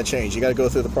to get that changed. You got to go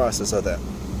through the process of that.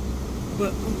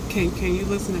 But can you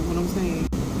listen to what I'm saying?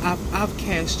 I've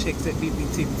cashed checks at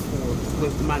BBT before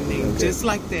with my name, just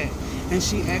like that. And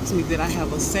she asked me that I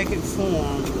have a second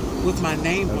form with my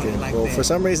name on it like that. For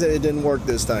some reason, it didn't work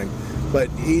this time.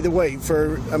 But either way,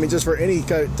 just for any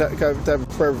type of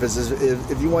purposes,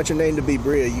 if you want your name to be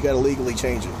Bria, you got to legally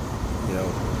change it.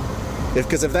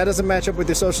 Because if that doesn't match up with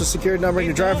your social security number and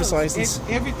your driver's license,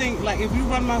 everything, like if you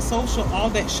run my social, all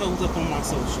that shows up on my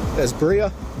social. That's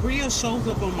Bria? Bria shows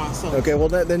up on my social. Okay, well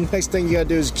then the next thing you gotta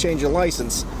do is change your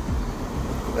license.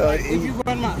 If you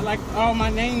run all my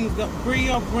names,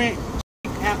 Bria, Brent,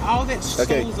 and all that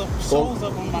shows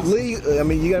up on my social.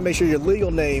 You gotta make sure your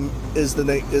legal name is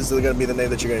gonna be the name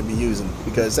that you're gonna be using,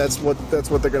 because that's what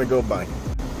they're gonna go by.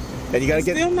 And you gotta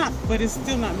but it's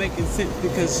still not making sense,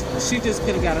 because she just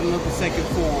could have got another second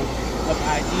form of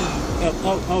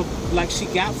ID, like she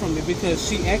got from me, because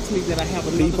she asked me that I have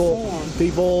another form.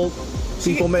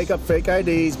 People make up fake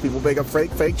IDs. People make up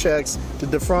fake checks to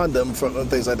defraud them from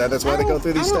things like that. That's why they go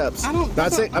through these steps. I'm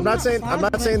not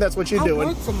saying that's what you're doing.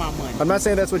 I work for my money. I'm not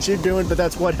saying that's what you're doing, but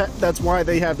that's why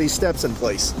they have these steps in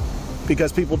place,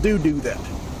 because people do that.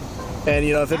 And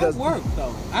if it doesn't work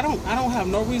though, I don't have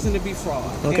no reason to be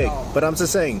fraud. Okay, but I'm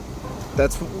just saying,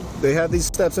 they have these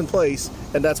steps in place,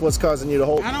 and that's what's causing you to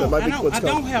hold. I don't have no HIV. I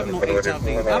don't have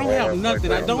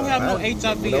nothing. I don't have no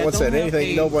HIV. No one said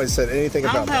anything. Nobody said anything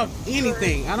about that. I don't have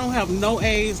anything. I don't have no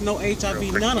AIDS, no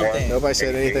HIV, none of that. Nobody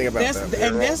said anything about that.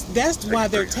 And that's why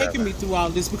they're taking me through all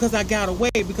this, because I got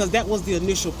away, because that was the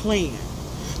initial plan.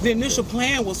 The initial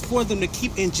plan was for them to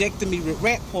keep injecting me with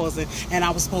rat poison, and I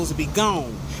was supposed to be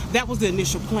gone. That was the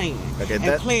initial plan. Okay,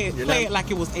 and play it like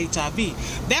it was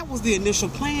HIV. That was the initial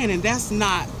plan, and that's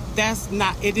not,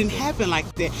 it didn't happen like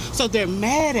that. So they're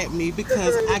mad at me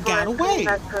because I got away.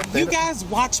 You guys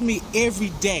watch me every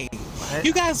day.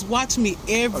 You guys watch me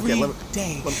every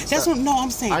day. That's what, no, I'm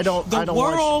saying. The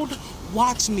world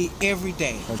watch me every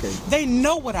day. Okay. They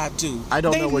know what I do. I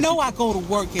go to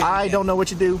work every day. I don't know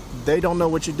what you do. They don't know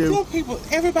what you do.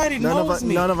 Everybody knows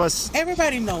me. None of us.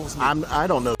 Everybody knows me. I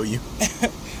don't know you.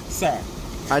 Sir.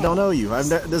 I don't know you.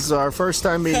 This is our first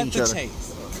time meeting each other. Cut the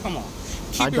chase. Come on.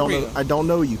 I don't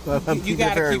know you. I'm keeping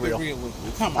it very real. With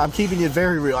me. Come on. I'm keeping it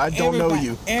very real. I don't know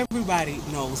you. Everybody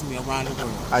knows me around the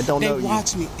world. I don't know you. They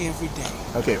watch me every day.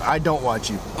 Okay, I don't watch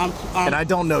you. And I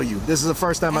don't know you. This is the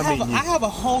first time I'm meeting you. I have a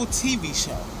whole TV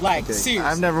show. Like, seriously.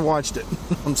 I've never watched it.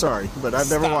 I'm sorry, but I've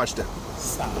never watched it.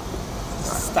 Stop.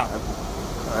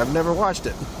 I've never watched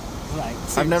it. Like,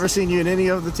 I've never seen you in any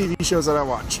of the TV shows that I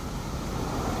watch.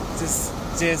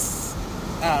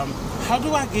 How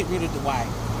do I get rid of the wife?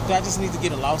 Do I just need to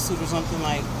get a lawsuit or something,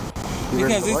 like?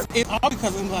 Because it's all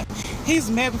because I'm like, he's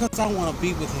mad because I want to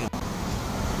be with him,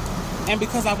 and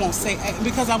because I won't say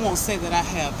that I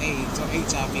have AIDS or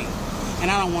HIV,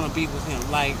 and I don't want to be with him.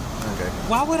 Like,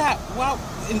 why would I? Well,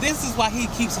 and this is why he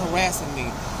keeps harassing me.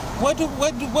 What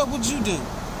would you do?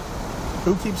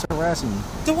 Who keeps harassing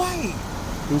you? Dwight.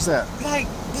 Who's that? Like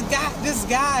this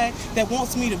guy that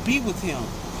wants me to be with him.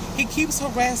 He keeps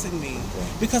harassing me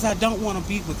because I don't want to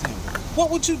be with him. What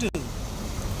would you do?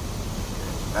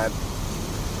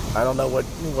 I don't know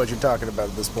what you're talking about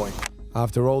at this point.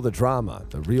 After all the drama,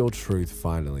 the real truth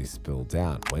finally spilled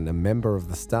out when a member of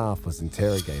the staff was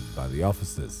interrogated by the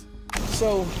officers.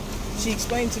 So she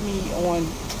explained to me on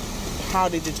how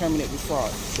they determine it was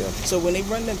fraud. Yeah. So when they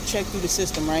run the check through the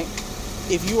system, right?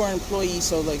 If you are an employee,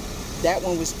 so like that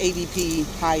one was ADP,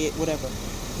 Hyatt, whatever,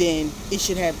 then it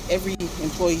should have every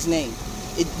employee's name.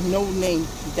 No name,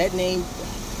 that name,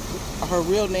 her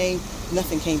real name,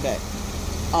 nothing came back.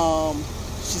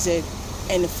 She said,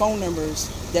 and the phone numbers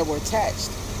that were attached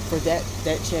for that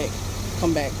check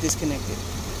come back disconnected.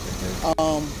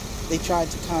 They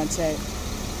tried to contact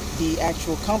the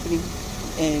actual company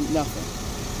and nothing.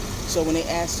 So when they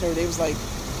asked her, they was like,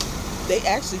 they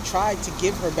actually tried to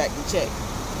give her back the check.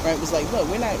 Right? It was like, look,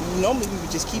 normally we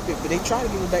would just keep it, but they tried to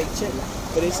give her back the check.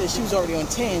 But they said she was already on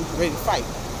 10, ready to fight.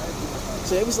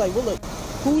 So it was like, well, look,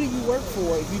 who do you work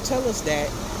for? If you tell us that,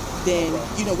 then,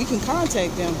 we can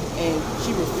contact them. And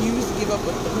she refused to give up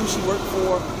who she worked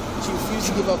for. She refused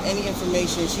to give up any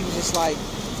information. She was just like,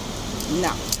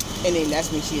 nah. And then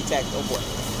that's when she attacked her boy.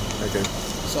 Okay.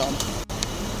 So.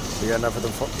 You got enough of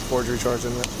the forgery charge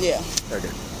in there? Yeah.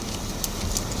 Okay.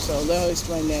 So let her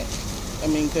explain that. I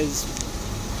mean, because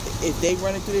if they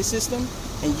run it through their system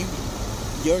and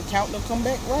your account don't come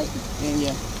back right, then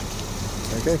yeah.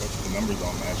 Okay. The numbers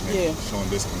don't match. Yeah. Showing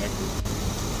disconnected.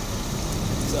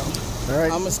 So, all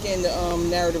right. I'm gonna scan the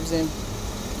narratives in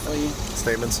for you.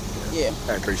 Statements. Yeah.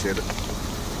 I appreciate it.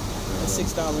 That's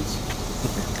 $6.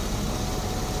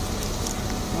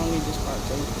 I don't need this part.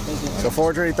 So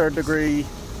forgery, third degree,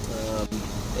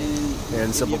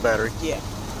 and simple battery. Yeah.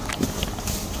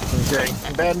 Okay.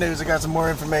 Bad news. I got some more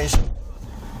information.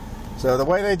 So the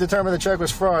way they determined the check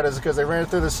was fraud is because they ran it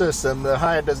through the system. The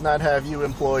Hyatt does not have you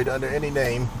employed under any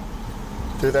name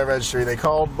through that registry. They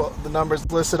called the numbers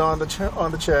listed on the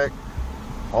check.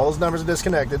 All those numbers are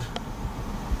disconnected.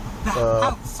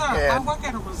 Sir, I work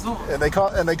at a resort. And they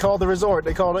called the resort.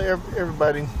 They called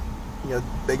everybody. You know,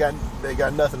 they got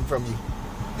nothing from you.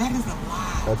 That is a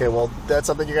lie. Okay, well that's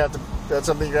something you're gonna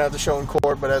have to show in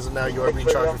court. But as of now, you are being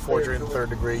charged with forgery in the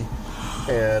third degree.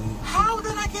 And how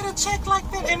did I get a check like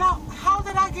that? And how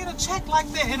did I get a check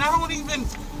like that? And I don't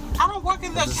work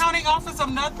in the accounting office or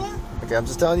nothing. Okay, I'm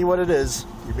just telling you what it is.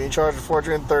 You're being charged with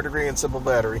forgery in the third degree and simple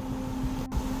battery.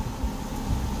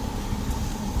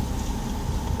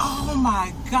 Oh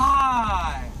my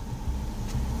God.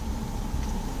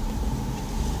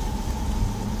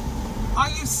 Are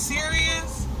you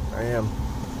serious? I am.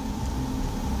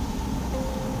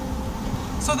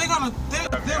 So they're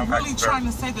really trying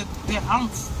to say that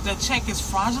the check is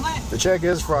fraudulent? The check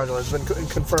is fraudulent. It's been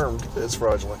confirmed it's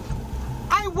fraudulent.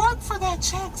 I work for that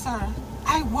check, sir.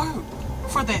 I work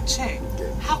for that check.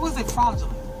 Okay. How is it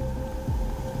fraudulent?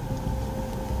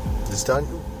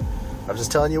 I'm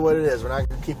just telling you what it is. We're not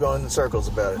going to keep going in circles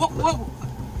about it.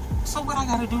 So what I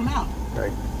got to do now?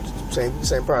 Right.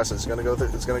 Same process. You're going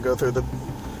to go through the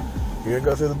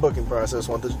booking process.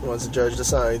 Once the judge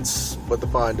decides what the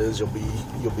bind is, you'll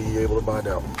be able to bind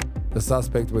out. The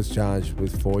suspect was charged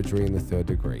with forgery in the third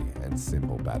degree and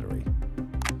simple battery.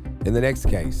 In the next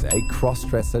case, a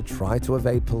cross-dresser tried to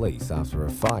evade police after a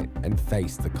fight and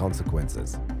faced the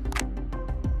consequences.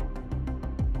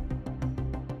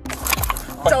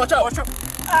 Watch out!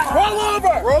 Roll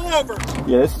over! Roll over!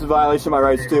 Yeah, this is a violation of my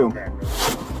rights too.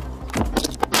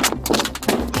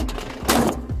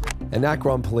 An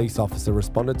Akron police officer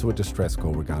responded to a distress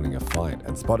call regarding a fight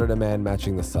and spotted a man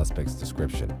matching the suspect's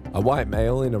description. A white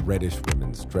male in a reddish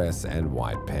women's dress and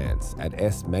white pants at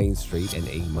S Main Street and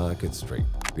E Market Street.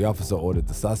 The officer ordered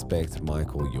the suspect,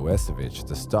 Michael Uesevich,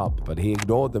 to stop, but he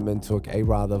ignored them and took a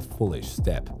rather foolish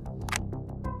step.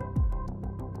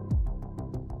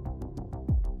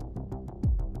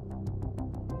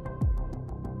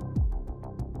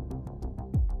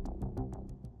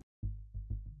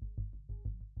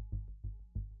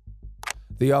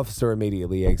 The officer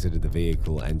immediately exited the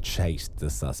vehicle and chased the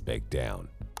suspect down.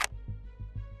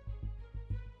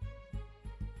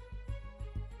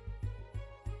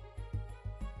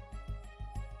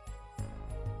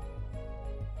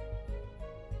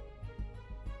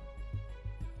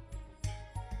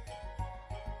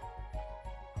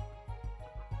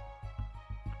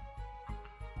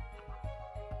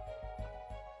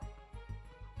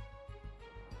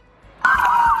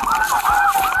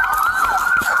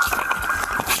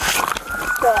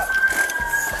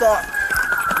 Stop.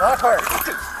 Not her.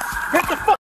 Hit the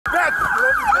fuck back.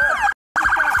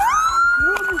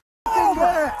 Roll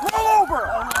over.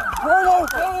 Roll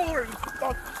over.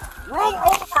 Roll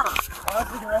over.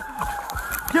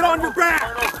 Get on your back.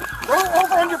 Roll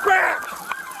over on your back.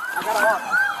 I got an arm.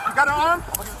 You got an arm?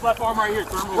 I'll just left arm right here.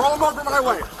 Roll him over my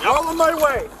way. Yep. Roll him my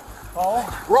way.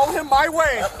 Oh. Roll him my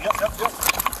way. Yep.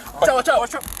 Watch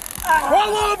out.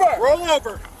 Roll over. Roll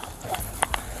over.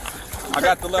 I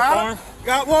got the left arm.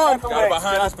 Got one. Got it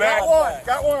behind his back.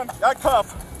 Got one. Got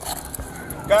cuff.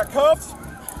 Got cuffs.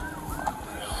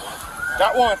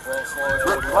 Got one.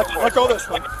 Let go this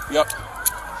one. Yep.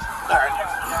 All right.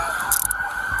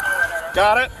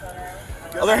 Got it.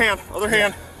 Other hand. Other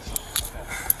hand.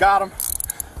 Got him.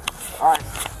 All right.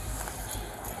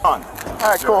 On. All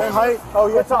right, cool. Height? Oh,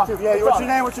 you're talk. Yeah, what's your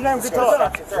name? What's your name? Good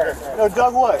talk. No,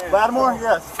 Doug what? Lattimore?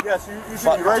 Yes. Yes, you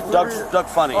should be right. Doug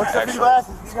Funny. Oh, check your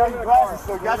glasses. You got your glasses.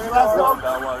 So you got your glasses on?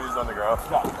 That one, he's on the ground.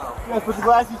 Yes, put the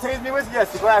glasses you tased me with?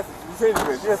 Yes, the glasses. You tased me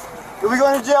with. Yes. You'll be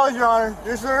going to jail, Your Honor.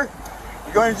 Yes, sir.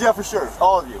 You're going to jail for sure.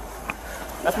 All of you.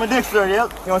 That's my dick, sir.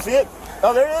 Yep. You want to see it?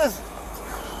 Oh, there it is.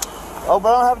 Oh, but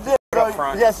I don't have a dick.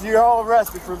 So, yes, you're all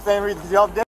arrested for the same reason. Because you all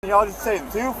have dick. You all just say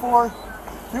 2, 4,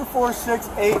 6,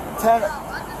 8, 10,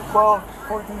 12,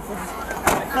 14,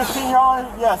 15, Your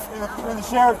Honor. Yes, and the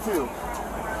sheriff too.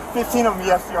 15 of them,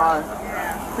 yes, Your Honor.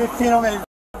 15 of them,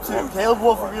 too. Caleb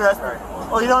Wolf will be arrested.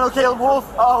 Oh, you don't know Caleb Wolf?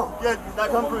 Oh, good. That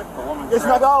comes from. It's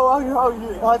not. Oh,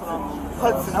 Hudson.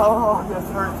 Hudson. Oh, that's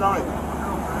her stomach.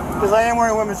 Because I am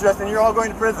wearing women's dress, and you're all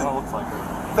going to prison. Oh, looks like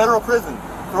it. Federal prison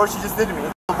for what she just did to me.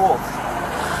 The Wolf.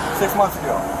 6 months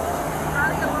ago.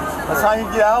 That's how you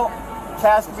get out.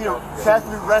 Cash can be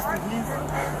rest in peace.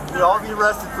 You'll all be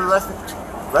arrested for rest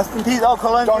in peace. Oh,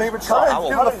 Collins. Don't even try. I will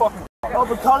motherfucking. Oh,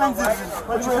 but Collins is.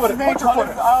 What's your name?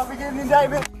 Collins. I'll be getting an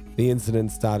indictment. The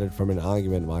incident started from an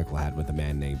argument Michael had with a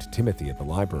man named Timothy at the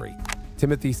library.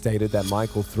 Timothy stated that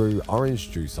Michael threw orange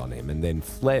juice on him and then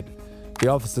fled. The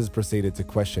officers proceeded to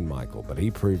question Michael, but he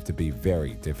proved to be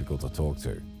very difficult to talk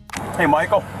to. Hey,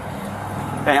 Michael.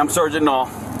 Hey, I'm Sergeant Null.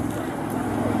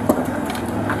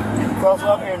 Cross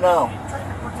up here now.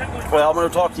 Well, I'm going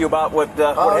to talk to you about what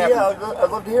happened. Yeah, I'd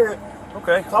love to hear it.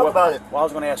 Okay. Talk about it. Well, I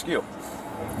was going to ask you.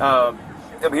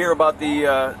 I'm here about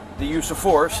the use of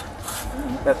force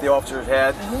that the officers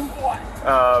had.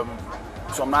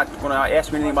 So I'm not going to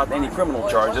ask you anything about any criminal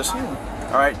charges.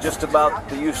 All right, just about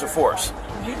the use of force.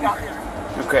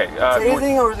 Okay.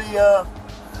 Tasing or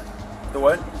the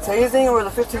what? Tasing or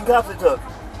the 15 cuffs it took?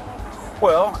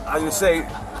 Well, I was going to say,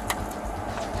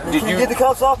 Can you get the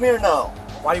cuffs off me or no?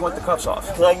 Why do you want the cuffs off?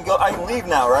 Because I can leave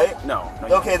now, right? No.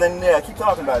 Okay, then yeah, keep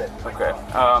talking about it. Okay.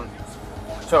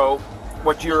 So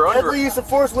what you're under? Deadly use of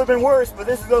force would have been worse, but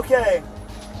this is okay.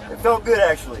 It felt good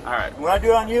actually. All right. When I do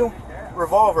it on you,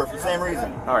 revolver for the same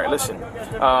reason. All right, listen.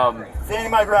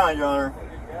 Standing my ground, Your Honor.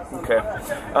 Okay.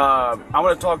 I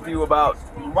want to talk to you about.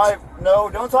 No,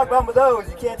 don't talk about those.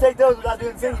 You can't take those without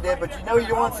doing the thing you did, but you know you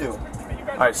don't want to.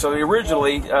 All right. So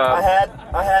originally, I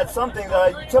had something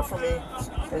that you took from me,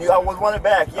 and I would want it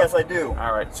back. Yes, I do.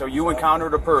 All right. So you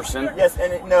encountered a person. Yes,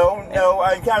 and no,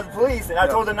 I encountered the police, and I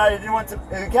told them I didn't want to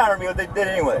encounter me, but they did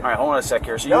anyway. All right. Hold on a sec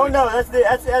here. So no, no,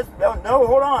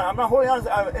 hold on. I'm not holding on.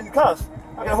 I'm in cuffs.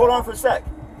 I gotta hold on for a sec.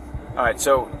 All right.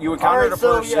 So you encountered a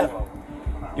person. Yeah.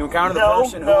 You encountered a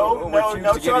person who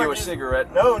refused to give you a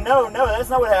cigarette. No, that's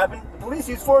not what happened. The police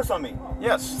used force on me.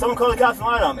 Yes. Someone called the cops and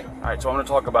lied on me. All right, so I'm going to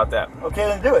talk about that. Okay,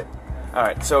 then do it. All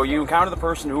right, so you encountered the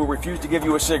person who refused to give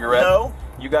you a cigarette. No.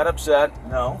 You got upset.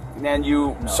 No. And then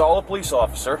you saw a police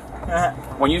officer.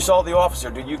 When you saw the officer,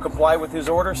 did you comply with his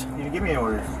orders? He didn't give me any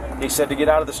orders. He said to get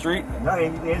out of the street? No, he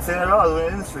didn't say that at all. I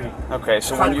went in the street. Okay,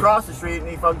 so I tried to cross the street and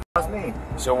he fucking crossed me.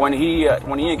 So when he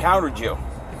encountered you,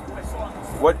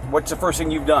 what's the first thing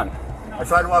you've done? I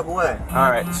tried to walk away. All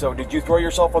right, so did you throw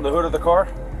yourself on the hood of the car?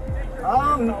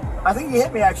 I think he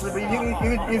hit me actually, but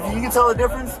if you can tell the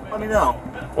difference, let me know.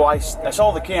 Well, I saw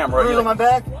the camera. Bruise on my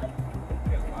back?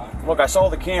 Look, I saw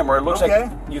the camera. It looks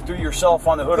like you threw yourself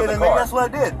on the hood of the then car. Maybe that's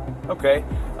what I did. Okay. Is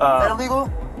that illegal?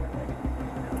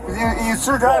 Because he was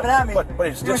sure driving at me. But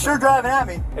he was sure driving at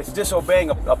me. It's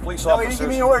disobeying a police officer. No, he didn't give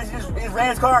me any orders. He just ran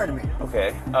his car into me.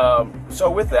 Okay.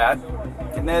 So with that,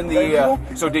 and then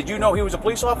so did you know he was a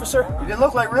police officer? He didn't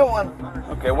look like a real one.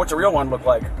 Okay, what's a real one look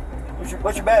like?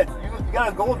 What's your badge? You got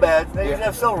a gold badge. They usually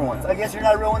have silver ones. I guess you're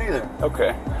not a real one either.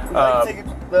 Okay. You take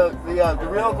the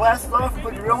real glasses off and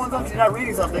put your real ones on so you're not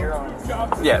reading something.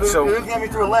 Yeah, so... You're looking at me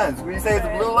through a lens. Would you say it's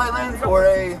a blue light lens or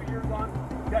a...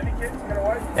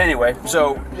 Anyway,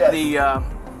 so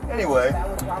Anyway.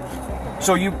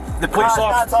 So the police officer...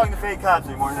 I'm not talking to fake cops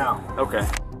anymore now. Okay.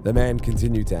 The man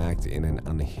continued to act in an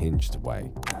unhinged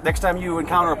way. Next time you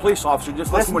encounter a police officer,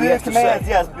 just listen to what he has to say.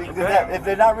 Yes, because if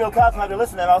they're not real cops and I have to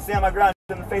listen to them, I'll stand my ground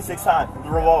in the face 6 times with a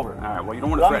revolver. All right, well, you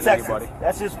don't want to threaten anybody.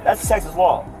 That's Texas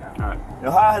law. All right.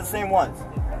 Ohio has the same ones.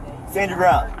 Stand your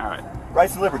ground. All right.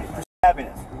 Rights and liberty, pursuit of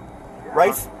happiness.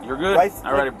 Rights. You're good? Rights.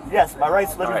 All right. Yes, my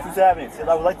rights, liberty, pursuit of happiness.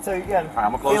 I would like to tell you again. All right,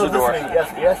 I'm going to close the door.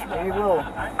 Yes, you will.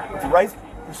 It's rights,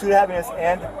 pursuit of happiness,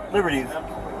 and liberties.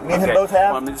 Me and him both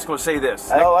have. Well, I'm just going to say this.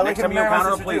 Like next time you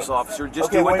encounter a police officer, just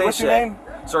do what they say. What's your name?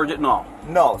 Sergeant Null.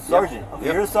 No, Sergeant. Yep. Okay,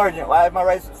 Yep. you're a sergeant. Well, I have my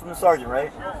rights from the sergeant,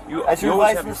 right? That's your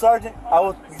advice from the sergeant? I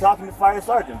will be talking to fire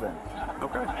sergeant then.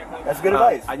 Okay. That's good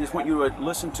advice. I just want you to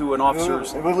listen to an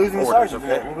officer's We're losing the orders,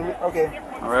 sergeant. okay? Okay.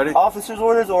 Alrighty. Officer's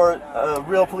orders or a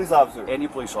real police officer? Any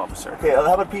police officer. Okay, how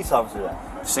about a peace officer then?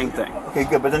 Same thing. Okay,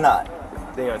 good, but they're not.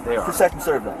 They are. Protect and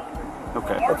serve them.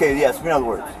 Okay. Okay, yes, in other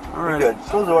words. All right. Good.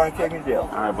 Close the door and take me to jail.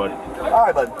 All right, buddy. All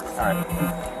right, bud. All right.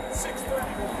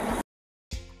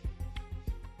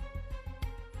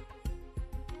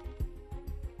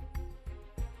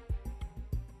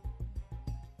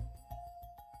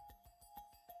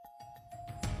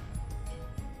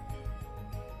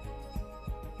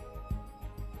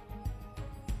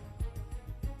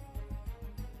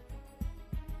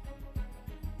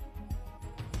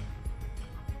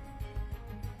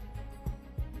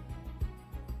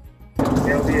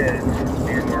 There'll be a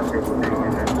speed marker working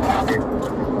on that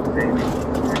baby.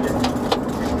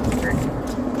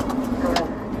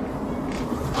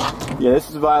 Yeah, this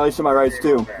is a violation of my rights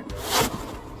too.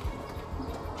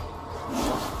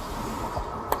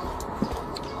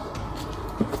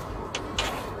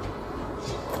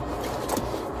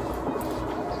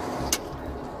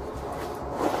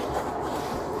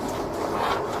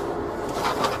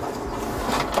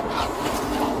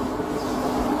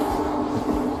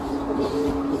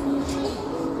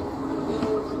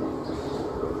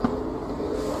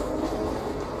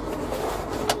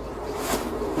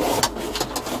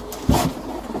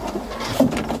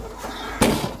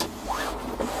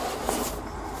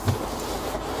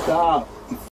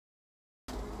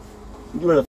 do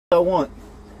whatever the f I want.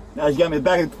 Now you got me in the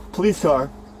back of the police car.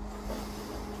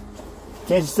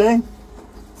 Can't you say?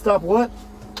 Stop what?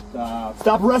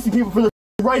 Stop arresting people for their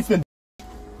rights then.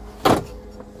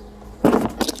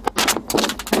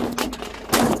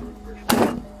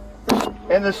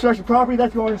 And the structured property,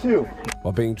 that's going too.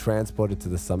 While being transported to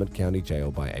the Summit County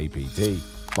Jail by APD,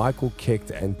 Michael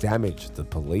kicked and damaged the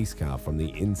police car from the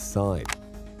inside.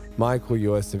 Michael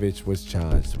Yosevich was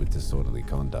charged with disorderly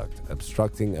conduct,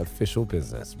 obstructing official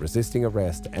business, resisting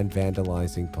arrest, and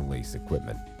vandalizing police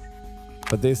equipment.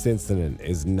 But this incident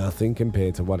is nothing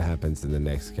compared to what happens in the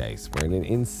next case, where an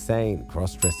insane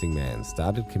cross-dressing man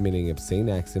started committing obscene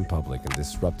acts in public and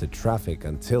disrupted traffic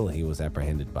until he was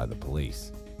apprehended by the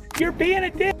police. You're being a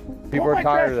dick. People are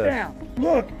tired of this. Down.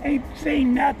 Look, ain't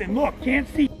saying nothing. Look, can't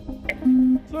see.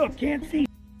 Look, can't see.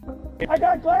 I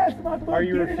got glass in my foot. Are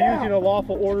you refusing a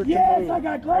lawful order to move? Yes, I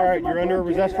got glass. All right, in my you're foot. under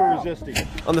arrest for resisting.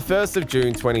 On the 1st of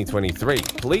June 2023,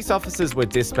 police officers were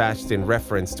dispatched in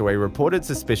reference to a reported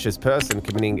suspicious person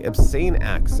committing obscene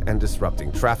acts and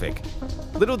disrupting traffic.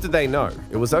 Little did they know,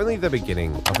 it was only the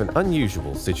beginning of an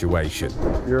unusual situation.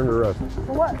 You're under arrest.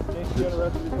 For what? You're under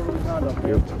arrest for disorderly conduct.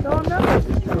 No, I'm not.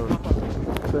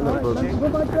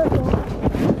 Put my dress on.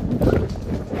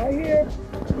 Right here.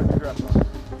 Put your dress on.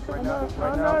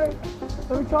 I'm not.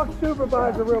 Let me talk to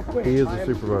supervisor real quick. He is the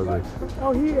supervisor.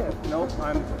 Oh, he is? Nope,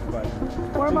 I'm the supervisor.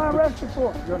 What am I arrested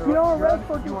for? You don't arrest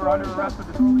for You are under arrest for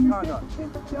disorderly conduct.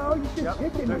 No, you just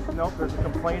kicking me. Nope, there's a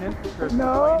complainant.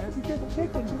 No, you just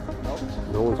kicking me.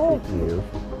 No one's kicking you.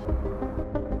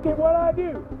 Okay, what I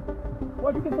do?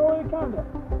 What's disorderly conduct?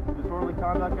 Disorderly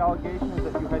conduct allegation is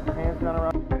that you had your hands down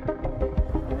around.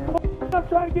 I'm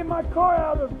trying to get my car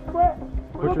out of the scratch.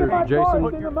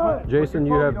 Jason,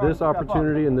 you have this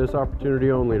opportunity and this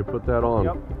opportunity only to put that on.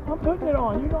 Yep. I'm putting it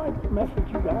on. You know I mess with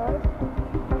you guys.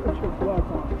 Put your gloves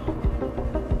on.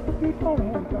 You don't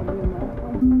handcuff me now.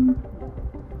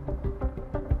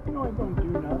 You know I ain't gonna do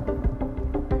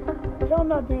nothing. Tell them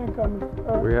not to handcuff me.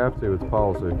 We have to, it's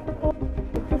policy.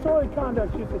 Disorderly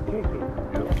conduct is a ticket.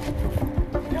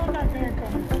 Tell them not to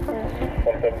handcuff me.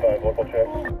 175 local check.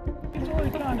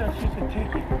 Disorderly conduct is a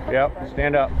ticket. Yep,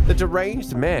 stand up. The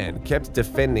deranged man kept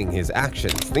defending his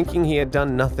actions, thinking he had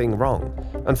done nothing wrong.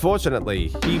 Unfortunately,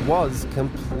 he was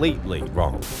completely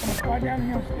wrong. Right down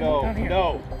here. No, down here.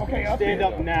 no. Okay, stand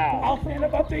up now. I'll stand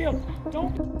up the hill.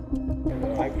 Don't.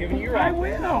 I'm giving you your I right.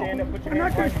 will. Stand up, put your I'm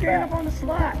not hands going to behind stand your up on the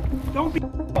slide. Don't be.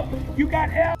 You got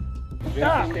L.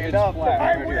 Stop. Stand up.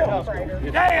 I will.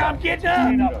 Hey, I'm getting up.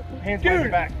 Stand up. Hands behind your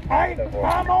Dude, back.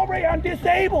 I'm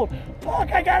disabled.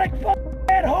 Fuck, I got a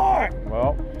bad heart.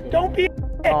 Well, don't be a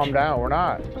calm down. We're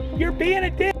not. You're being a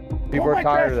dick. People are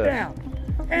tired of this. Down.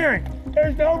 Aaron,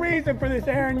 there's no reason for this,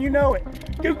 Aaron. You know it.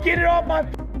 Dude, get it off my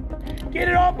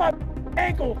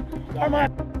ankle or my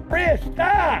wrist.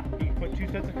 Stop. You can put 2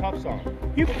 sets of cuffs on.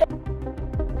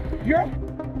 You're.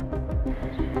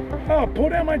 Oh, pull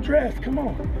down my dress. Come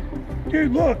on.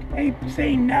 Dude, look. Ain't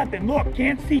saying nothing. Look,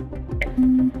 can't see.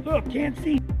 Look, can't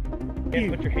see. You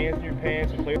put your hands in your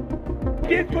pants and play.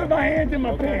 Did put my hands in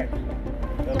my pants.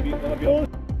 That'll be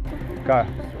okay.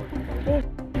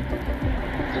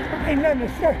 Ain't nothing to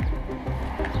say.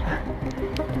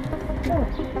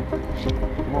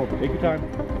 Come on, take your time.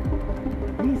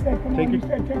 He said, come on, you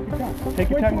said, take your time. Take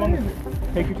your time on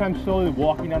take your time slowly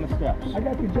walking down the steps. I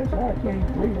got you just hard. I can't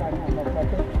even breathe right now,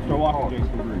 motherfucker. Start walking,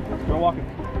 Jason. Start walking.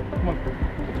 Come on.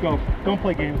 Let's go. Don't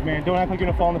play games, man. Don't act like you're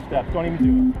gonna fall on the steps. Don't even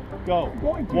do it. Go.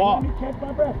 Walk. Let me catch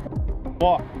my breath.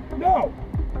 Walk. No.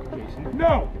 Jason.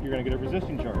 No. You're gonna get a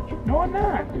resisting charge. No, I'm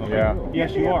not. Okay. Yeah.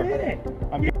 Yes, you are. Give me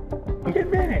a minute. Give me a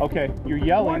minute. Okay, you're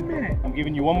yelling. 1 minute. I'm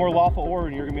giving you one more lawful order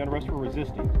and you're gonna be on arrest for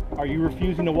resisting. Are you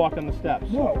refusing to walk down the steps?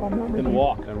 No, I'm not. Then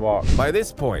walk. And walk. By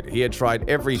this point, he had tried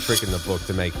every trick in the book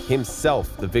to make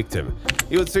himself the victim.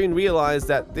 He would soon realize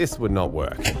that this would not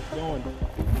work. Keep going.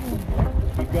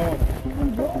 Keep going.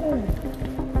 I'm going.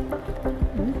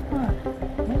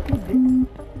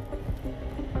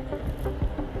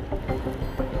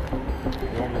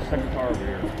 You're on the second car over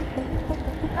here.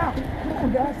 Ow. Come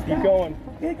on, guys. Keep going.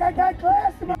 I got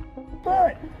glass in my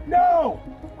foot. No.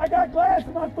 I got glass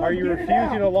in my foot. Are you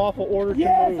refusing a lawful order to move?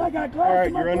 Yes, I got glass. All right,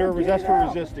 in my you're foot. under arrest for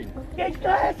out. resisting. Get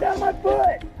glass out of my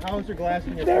foot. How is there glass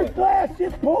in your There's foot? glass.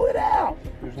 Just pull it out.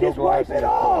 There's just wipe it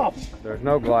off. There's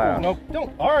no glass. No,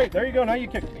 don't. All right, there you go. Now you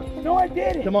kicked me. No, I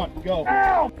didn't. Come on, go.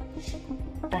 Ow.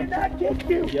 I did not kick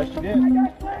you. Yes, you did. I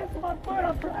got glass in my foot.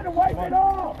 I'm trying to wipe it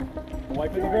off.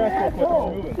 Wipe it the grass real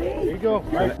quick. It's moving. There you go. All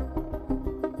right.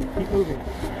 Keep moving.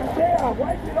 Yeah,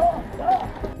 wipe it off. Stop.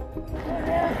 You're an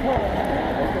asshole.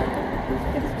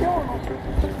 It's still on my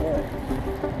foot.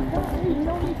 No, you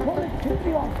don't need to pull it. hit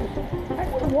the officer. I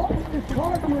would have walked in this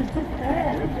car if you were just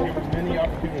bad. Given many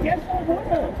opportunities. Yes, I would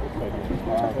have.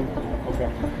 Okay.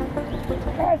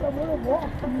 Guys, I would have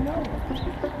walked, you know.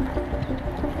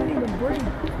 I can't even breathe.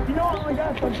 You know, I only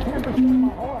got like 10% of my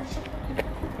heart.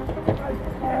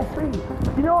 I see.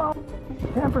 You know, I only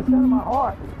 10% of my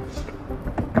heart.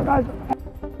 You guys are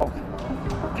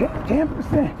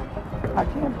 10%. I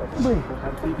can't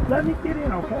breathe. Let me get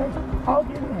in, okay? I'll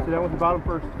get in. Sit down with the bottom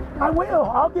first. I will.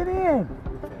 I'll get in.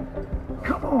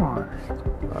 Come on.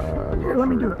 Here, let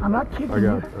me do it. I'm not kicking I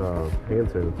got you. hand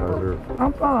sanitizer.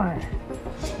 I'm fine.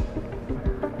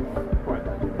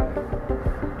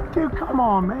 Dude, come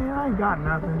on, man. I ain't got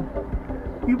nothing.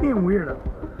 You being weirdo.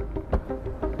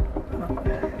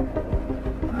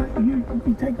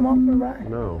 You take them off for a ride?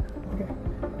 No. Okay.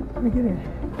 Let me get in.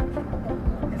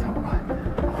 It's hard.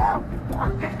 Oh,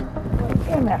 fuck.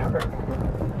 Damn, that hurt.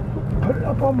 Put it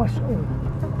up on my shoulder.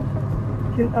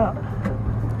 Get it up.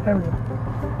 There we go.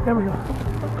 There we go.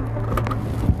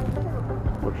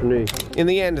 What's your knee? In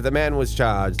the end, the man was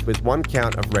charged with 1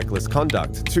 count of reckless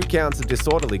conduct, 2 counts of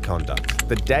disorderly conduct,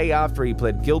 the day after he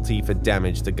pled guilty for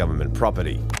damage to government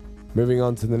property. Moving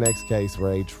on to the next case,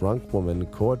 where a drunk woman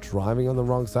caught driving on the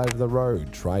wrong side of the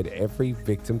road tried every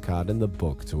victim card in the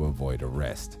book to avoid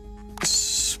arrest.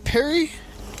 Perry?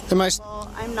 Am I?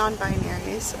 Well, I'm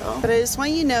non-binary, so. But I just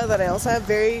want you to know that I also have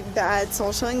very bad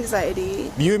social anxiety.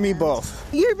 You and me both.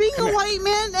 You're being Come a here. white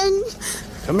man and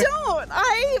Come here. don't.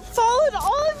 I followed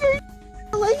all of your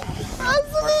like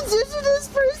as an indigenous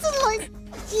person, like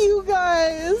you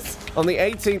guys. On the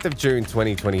 18th of June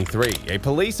 2023, a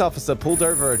police officer pulled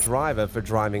over a driver for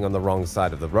driving on the wrong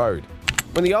side of the road.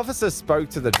 When the officer spoke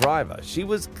to the driver, she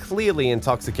was clearly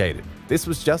intoxicated. This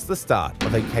was just the start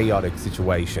of a chaotic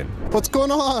situation. What's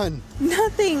going on?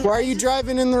 Nothing. Why are you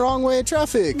driving in the wrong way of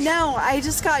traffic? No, I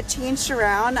just got changed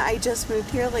around. I just moved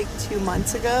here like 2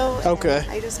 months ago. and Okay.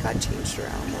 I just got changed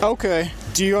around. Okay.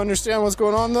 Do you understand what's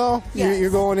going on though? Yes.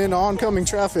 You're going into oncoming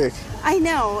traffic. I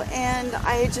know, and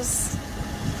I just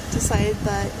decided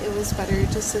that it was better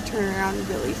just to turn around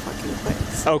really fucking quick.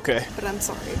 Okay. But I'm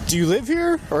sorry. Do you live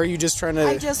here, or are you just trying to?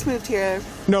 I just moved here.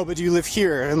 No, but do you live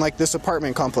here in like this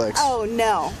apartment complex? Oh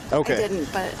no. Okay. I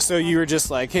didn't, but So you were just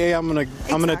like, hey, I'm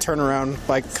gonna turn around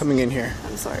by coming in here.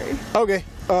 I'm sorry. Okay.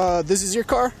 This is your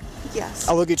car? Yes.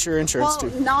 I'll look at your insurance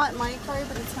Well, too. not my car,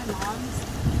 but it's my mom's.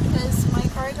 Because my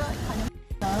car got kind of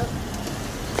up.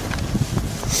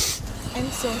 I'm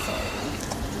so sorry.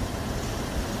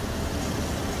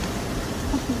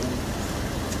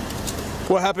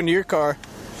 What happened to your car?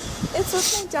 It's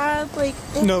with my dad, like...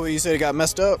 No, but you said it got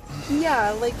messed up?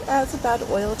 Yeah, like, it has a bad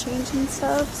oil change and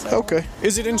stuff, so... Okay.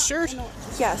 Is it insured?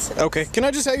 Yes, it Okay. Can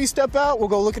I just have you step out? We'll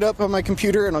go look it up on my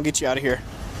computer and I'll get you out of here.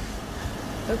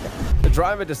 Okay. The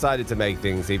driver decided to make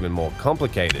things even more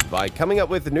complicated by coming up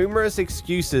with numerous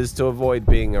excuses to avoid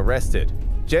being arrested,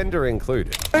 gender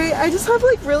included. I just have,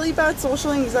 like, really bad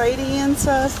social anxiety and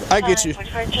stuff. I get you.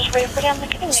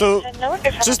 So,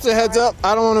 just a heads up,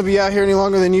 I don't want to be out here any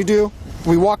longer than you do.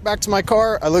 We walk back to my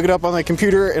car, I look it up on my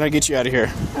computer, and I get you out of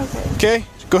here. Okay. Okay?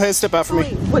 Go ahead, step out for me.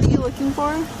 Wait, what are you looking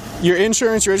for? Your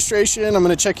insurance, your registration, I'm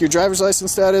going to check your driver's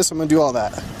license status, I'm going to do all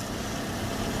that.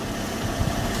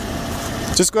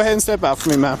 Just go ahead and step out for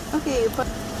me, ma'am. Okay, but...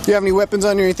 Do you have any weapons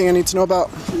on you or anything I need to know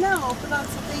about? No, but that's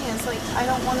the thing is, like, I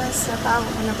don't want to step out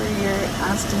whenever you're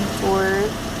asking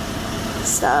for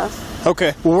stuff.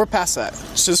 Okay, well, we're past that.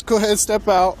 Just go ahead and step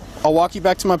out. I'll walk you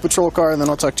back to my patrol car, and then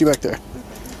I'll talk to you back there.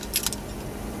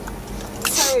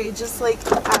 Sorry, just, like,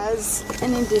 as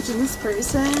an indigenous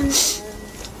person...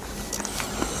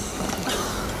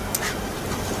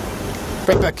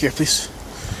 Right back here, please.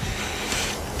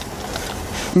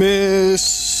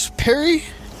 Miss Perry?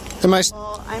 Am I?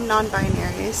 Well, I'm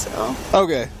non-binary, so...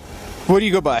 Okay. What do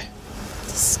you go by?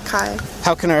 It's Kai.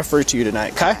 How can I refer to you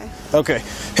tonight? Kai? Okay.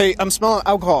 Hey, I'm smelling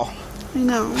alcohol. I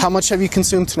know. How much have you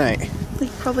consumed tonight?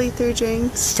 Like, probably 3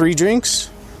 drinks. 3 drinks?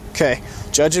 Okay.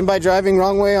 Judging by driving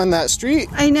wrong way on that street?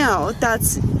 I know.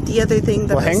 That's the other thing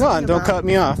that Well, hang on. Don't cut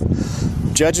me off.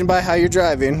 Judging by how you're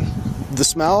driving, the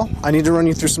smell, I need to run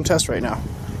you through some tests right now.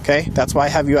 Okay? That's why I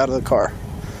have you out of the car.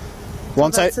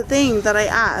 That's the thing that I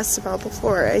asked about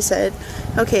before. I said,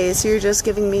 okay, so you're just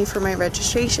giving me for my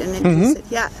registration, and you said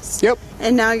yes. Yep.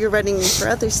 And now you're running me for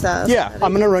other stuff. Yeah,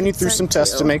 I'm going to run you through some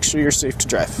tests to make sure you're safe to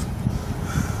drive.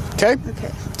 Okay?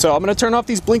 Okay. So I'm going to turn off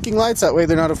these blinking lights. That way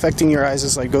they're not affecting your eyes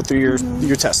as I go through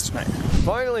your test tonight.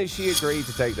 Finally, she agreed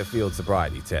to take the field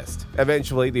sobriety test.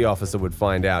 Eventually, the officer would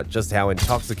find out just how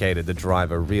intoxicated the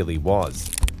driver really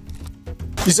was.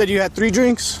 You said you had 3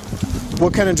 drinks?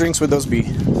 What kind of drinks would those be?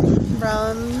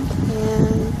 Rum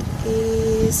and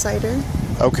a cider.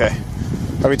 Okay.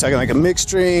 Are we talking like a mixed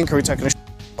drink? Are we talking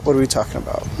what are we talking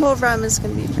about? Well, rum is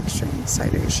going to be mixed drink.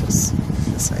 Cider is just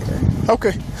cider.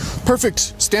 Okay,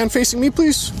 perfect. Stand facing me,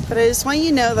 please. But I just want you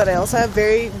to know that I also have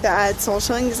very bad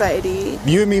social anxiety.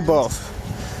 You and me both.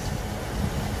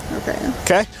 Okay.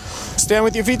 Okay. Stand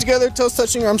with your feet together, toes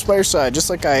touching, arms by your side, just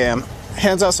like I am.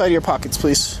 Hands outside of your pockets,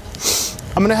 please.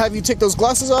 I'm gonna have you take those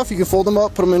glasses off. You can fold them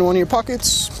up, put them in one of your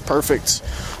pockets. Perfect.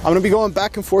 I'm gonna be going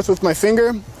back and forth with my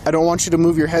finger. I don't want you to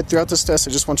move your head throughout this test.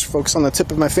 I just want you to focus on the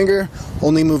tip of my finger,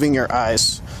 only moving your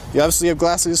eyes. You obviously have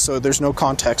glasses, so there's no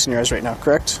contacts in your eyes right now,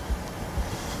 correct?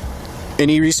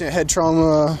 Any recent head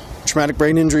trauma, traumatic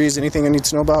brain injuries, anything I need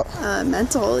to know about?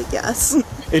 Mental, yes.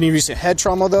 Any recent head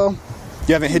trauma though?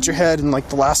 You haven't hit your head in like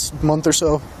the last month or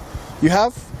so? You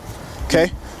have? Okay.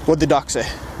 What'd the doc say?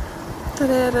 That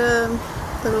I had a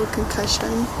little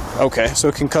concussion. Okay,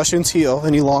 so concussions heal.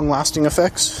 Any long-lasting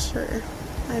effects? Sure.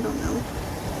 I don't know.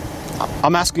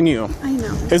 I'm asking you. I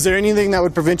know. Is there anything that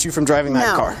would prevent you from driving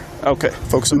that No. car? Okay,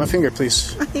 focus on my finger,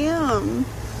 please. I am.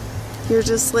 You're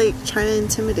just like trying to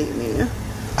intimidate me.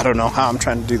 I don't know how I'm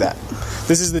trying to do that.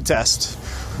 This is the test.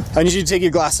 I need you to take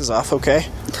your glasses off, okay?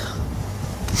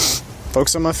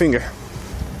 Focus on my finger.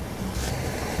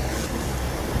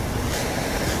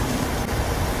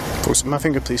 Focus on my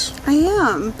finger, please. I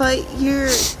am, but you're...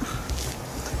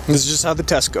 This is just how the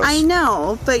test goes. I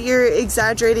know, but you're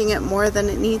exaggerating it more than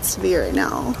it needs to be right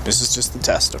now. This is just the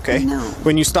test, okay? I know.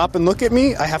 When you stop and look at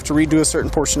me, I have to redo a certain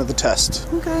portion of the test.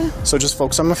 Okay. So just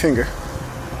focus on my finger.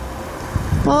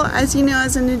 Well, as you know,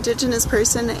 as an Indigenous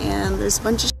person, and there's a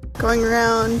bunch of shit going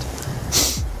around,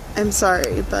 I'm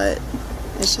sorry, but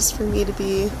it's just for me to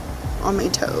be on my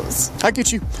toes. I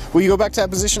get you. Will you go back to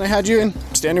that position I had you in?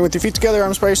 Standing with your feet together,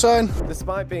 arms by your side.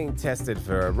 Despite being tested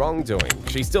for her wrongdoing,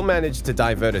 she still managed to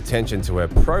divert attention to her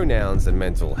pronouns and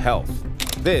mental health.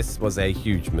 This was a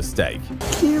huge mistake.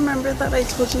 Can you remember that I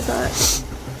told you that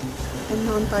I'm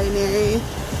non-binary?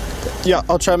 Yeah,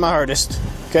 I'll try my hardest,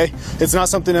 okay? It's not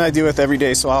something that I deal with every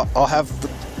day, so I'll have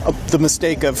the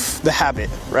mistake of the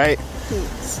habit, right?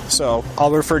 Thanks. So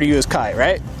I'll refer to you as Kai,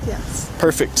 right? Yes.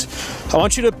 Perfect. I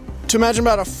want you to imagine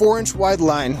about a 4-inch wide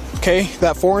line, okay?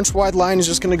 That 4-inch wide line is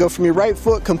just gonna go from your right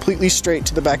foot completely straight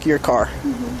to the back of your car.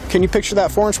 Mm-hmm. Can you picture that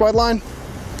 4-inch wide line?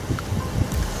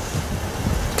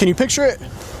 Can you picture it?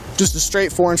 Just a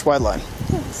straight 4-inch wide line.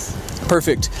 Yes.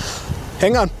 Perfect.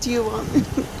 Hang on. Do you want me,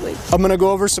 like... I'm gonna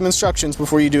go over some instructions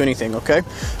before you do anything, okay?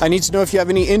 I need to know if you have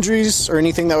any injuries or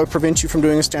anything that would prevent you from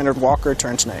doing a standard walk or a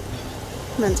turn tonight.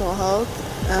 Mental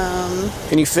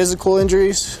health. Any physical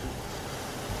injuries?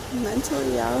 Mental,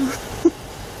 yeah. But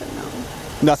no.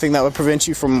 Nothing that would prevent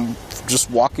you from just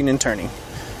walking and turning.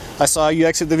 I saw you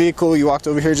exit the vehicle, you walked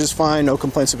over here just fine, no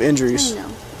complaints of injuries. I know.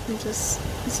 I'm just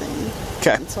saying.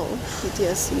 Okay. Mental,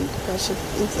 PTSD, depression,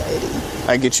 anxiety.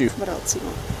 I get you. What else you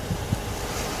want?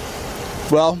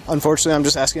 Well, unfortunately, I'm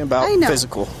just asking about I know.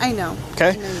 physical. I know.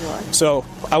 Okay? I know you are. So,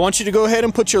 I want you to go ahead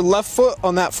and put your left foot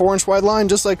on that 4-inch wide line,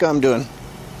 just like I'm doing.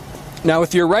 Now,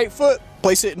 with your right foot,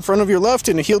 place it in front of your left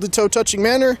in a heel-to-toe touching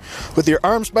manner with your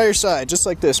arms by your side, just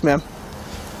like this, ma'am.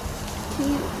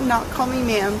 Can you not call me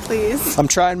ma'am, please? I'm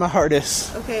trying my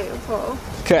hardest. Okay, well,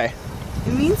 Okay.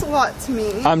 it means a lot to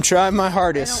me. I'm trying my I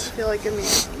hardest. don't feel like a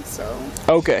man, so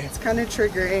Okay. it's kind of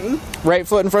triggering. Right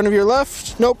foot in front of your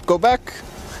left. Nope, go back.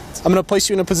 I'm going to place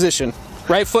you in a position.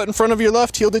 Right foot in front of your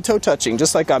left, heel-to-toe touching,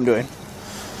 just like I'm doing.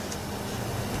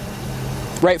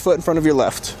 Right foot in front of your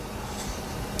left.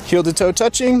 Heel-to-toe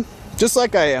touching, just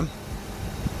like I am.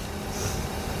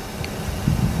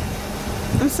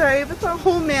 I'm sorry, but the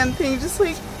whole man thing, just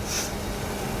like...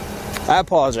 I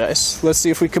apologize. Let's see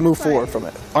if we can move forward from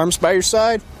it. Arms by your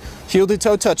side,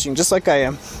 heel-to-toe touching, just like I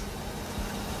am.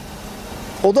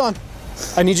 Hold on.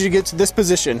 I need you to get to this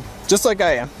position, just like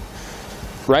I am.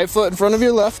 Right foot in front of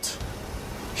your left,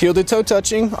 heel-to-toe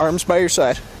touching, arms by your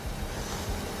side.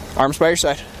 Arms by your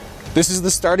side. This is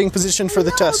the starting position for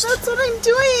the test. that's what I'm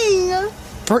doing!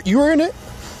 You were in it.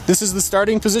 This is the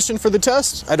starting position for the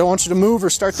test. I don't want you to move or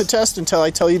start the test until I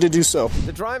tell you to do so.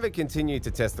 The driver continued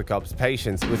to test the cop's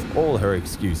patience with all her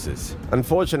excuses.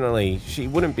 Unfortunately, she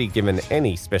wouldn't be given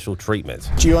any special treatment.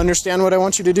 Do you understand what I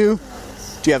want you to do?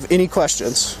 Do you have any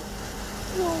questions?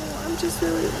 No, I'm just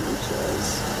really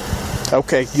anxious.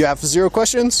 Okay, you have 0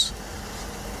 questions?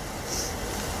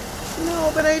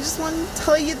 No, but I just want to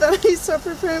tell you that I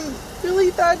suffer from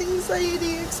really bad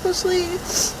anxiety, especially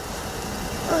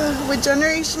with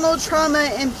generational trauma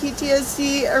and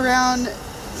PTSD around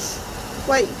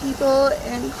white people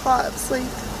and cops. Like,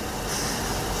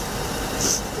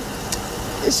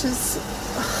 it's just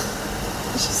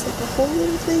like a whole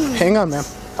little thing. Hang on, ma'am.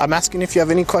 I'm asking if you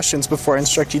have any questions before I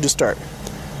instruct you to start.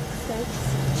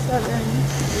 7, 8,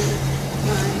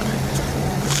 9,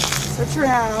 10. Switch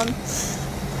around. 1,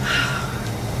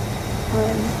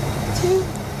 2.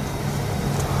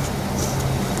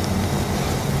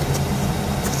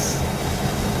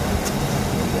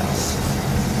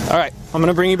 All right, I'm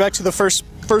gonna bring you back to the first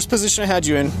position I had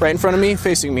you in, right in front of me,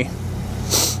 facing me.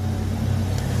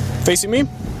 Facing me.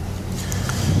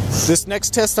 This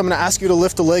next test, I'm gonna ask you to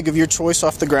lift a leg of your choice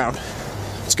off the ground.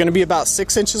 It's gonna be about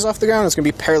 6 inches off the ground. It's gonna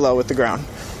be parallel with the ground.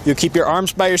 You'll keep your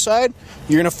arms by your side.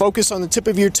 You're gonna focus on the tip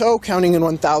of your toe, counting in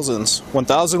 1000s.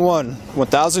 1001,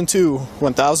 1002,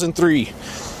 1003.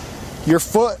 Your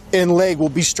foot and leg will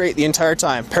be straight the entire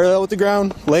time. Parallel with the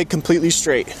ground, leg completely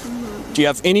straight. Do you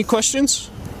have any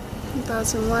questions?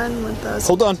 1001, 1002.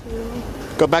 Hold on.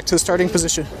 Go back to the starting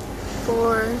position.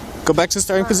 4. Go back to the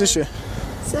starting position.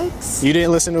 6. You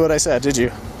didn't listen to what I said, did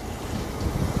you?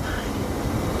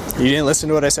 You didn't listen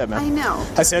to what I said, man. I know.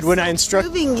 I said when I instruct.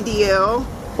 Proving to you.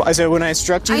 Well, I said when I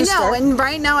instruct you to start. I know, and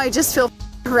right now I just feel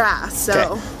harassed. So.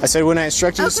 Okay. I said when I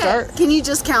instruct you to start. Can you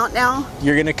just count now?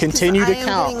 You're gonna continue to I am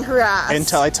count getting harassed.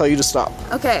 until I tell you to stop.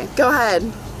 Okay, go ahead.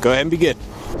 Go ahead and begin.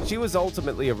 She was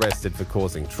ultimately arrested for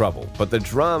causing trouble, but the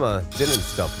drama didn't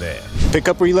stop there. Pick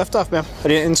up where you left off, ma'am. I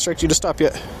didn't instruct you to stop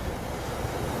yet.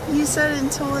 You said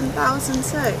until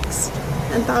 1006,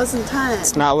 1010.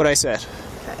 That's not what I said.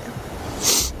 Okay.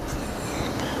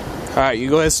 All right, you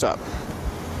go ahead and stop.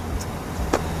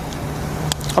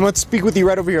 I'm going to speak with you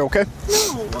right over here, okay?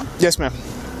 No. Yes, ma'am.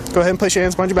 Go ahead and place your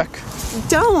hands behind your back.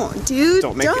 Don't, dude.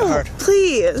 Don't make it hard.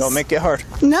 Please. Don't make it hard.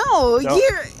 No,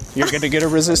 You're going to get a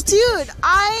resistance. Dude,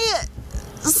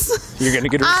 You're going to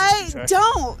get a resistance. I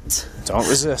don't. Don't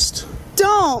resist.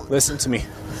 Don't. Listen to me.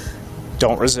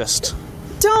 Don't resist.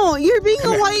 Don't. You're being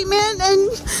Come a here. white man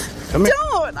and Come here.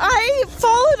 don't. I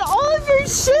followed all of your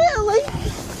shit. Like,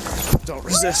 don't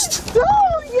resist. Don't.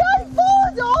 Yeah, I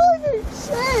followed all of your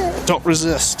shit. Don't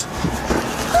resist. I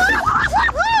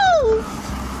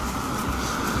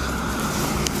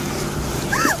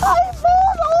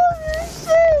followed all of your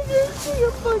shit. You're being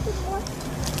a fucking white.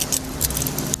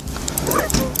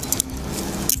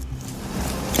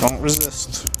 Don't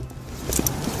resist.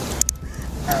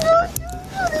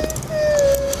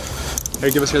 Here,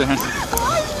 give us your other hand.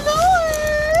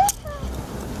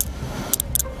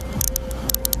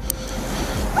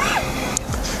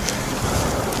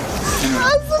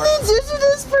 As an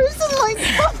indigenous person, like,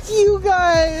 fuck you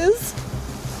guys.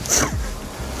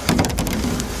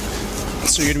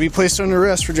 So you're going to be placed under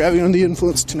arrest for driving under the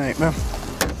influence tonight, ma'am.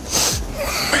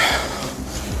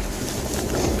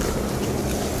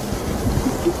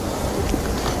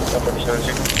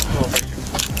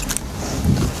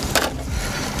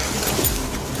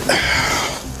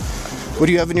 What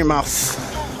do you have in your mouth?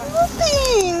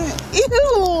 Nothing. Ew.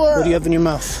 What do you have in your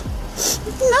mouth?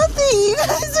 Nothing. You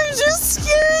guys are just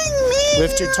scaring me.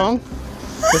 Lift your tongue.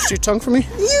 Lift your tongue for me.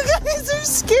 You guys are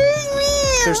scaring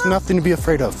me. There's nothing to be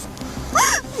afraid of.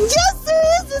 Yes, there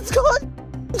is. It's called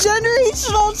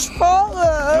generational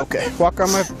trauma. Okay, walk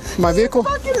on my vehicle.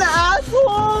 Fucking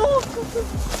asshole.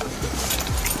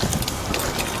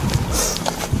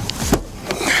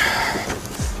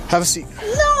 Have a seat.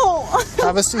 No.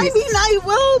 Have a seat. I mean, I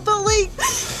will, but like,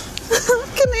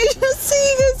 can I just say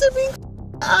you guys are being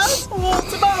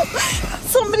assholes about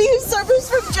somebody who suffers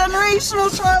from generational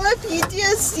trauma,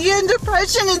 PTSD, and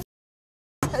depression and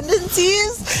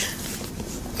tendencies?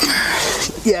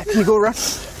 Yeah, can you go around?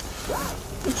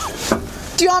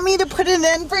 Do you want me to put it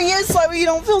in for you so you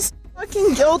don't feel so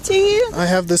fucking guilty? I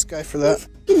have this guy for that.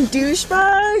 Fucking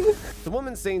douchebag. The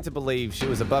woman seemed to believe she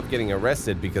was above getting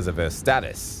arrested because of her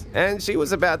status, and she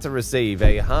was about to receive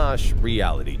a harsh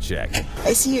reality check.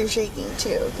 I see you're shaking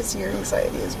too, because your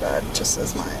anxiety is bad, just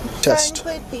as mine. Test.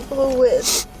 Try and put people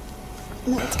with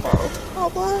mental health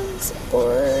problems,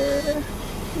 or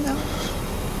no?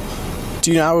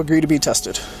 Do you now agree to be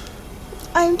tested?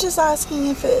 I'm just asking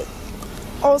if it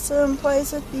also implies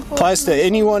that people... Applies to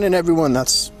anyone and everyone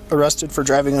that's arrested for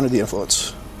driving under the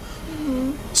influence.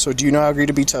 Mm-hmm. So do you now agree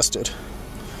to be tested?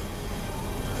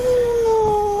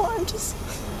 No, I'm just...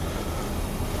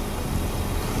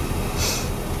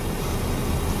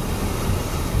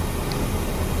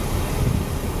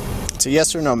 It's a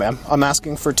yes or no, ma'am. I'm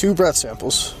asking for 2 breath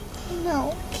samples.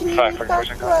 No. Can you read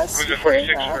back the last two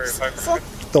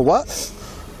paragraphs? The what?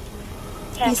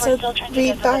 He said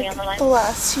read back the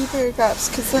last 2 paragraphs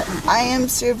because I am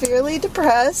severely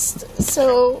depressed,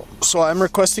 so... So I'm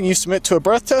requesting you submit to a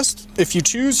breath test. If you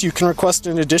choose, you can request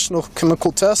an additional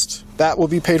chemical test. That will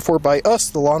be paid for by us,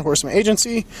 the law enforcement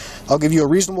agency. I'll give you a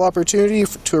reasonable opportunity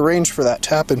to arrange for that to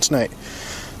happen tonight.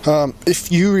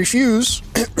 If you refuse,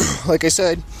 like I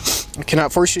said, I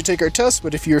cannot force you to take our test,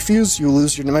 but if you refuse, you will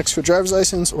lose your New Mexico driver's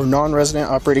license or non-resident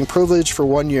operating privilege for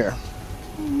 1 year.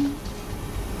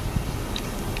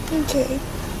 Okay.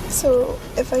 So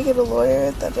if I get a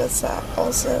lawyer, that does that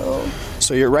also.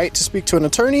 So your right to speak to an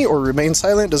attorney or remain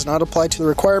silent does not apply to the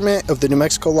requirement of the New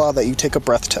Mexico law that you take a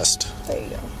breath test. There you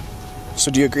go. So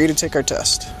do you agree to take our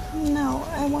test? No,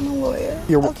 I want a lawyer.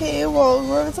 You're okay, well,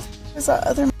 where the is that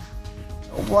other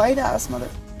white ass mother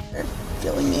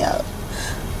filling me up?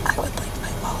 I would like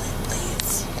my wallet,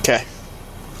 please. Okay.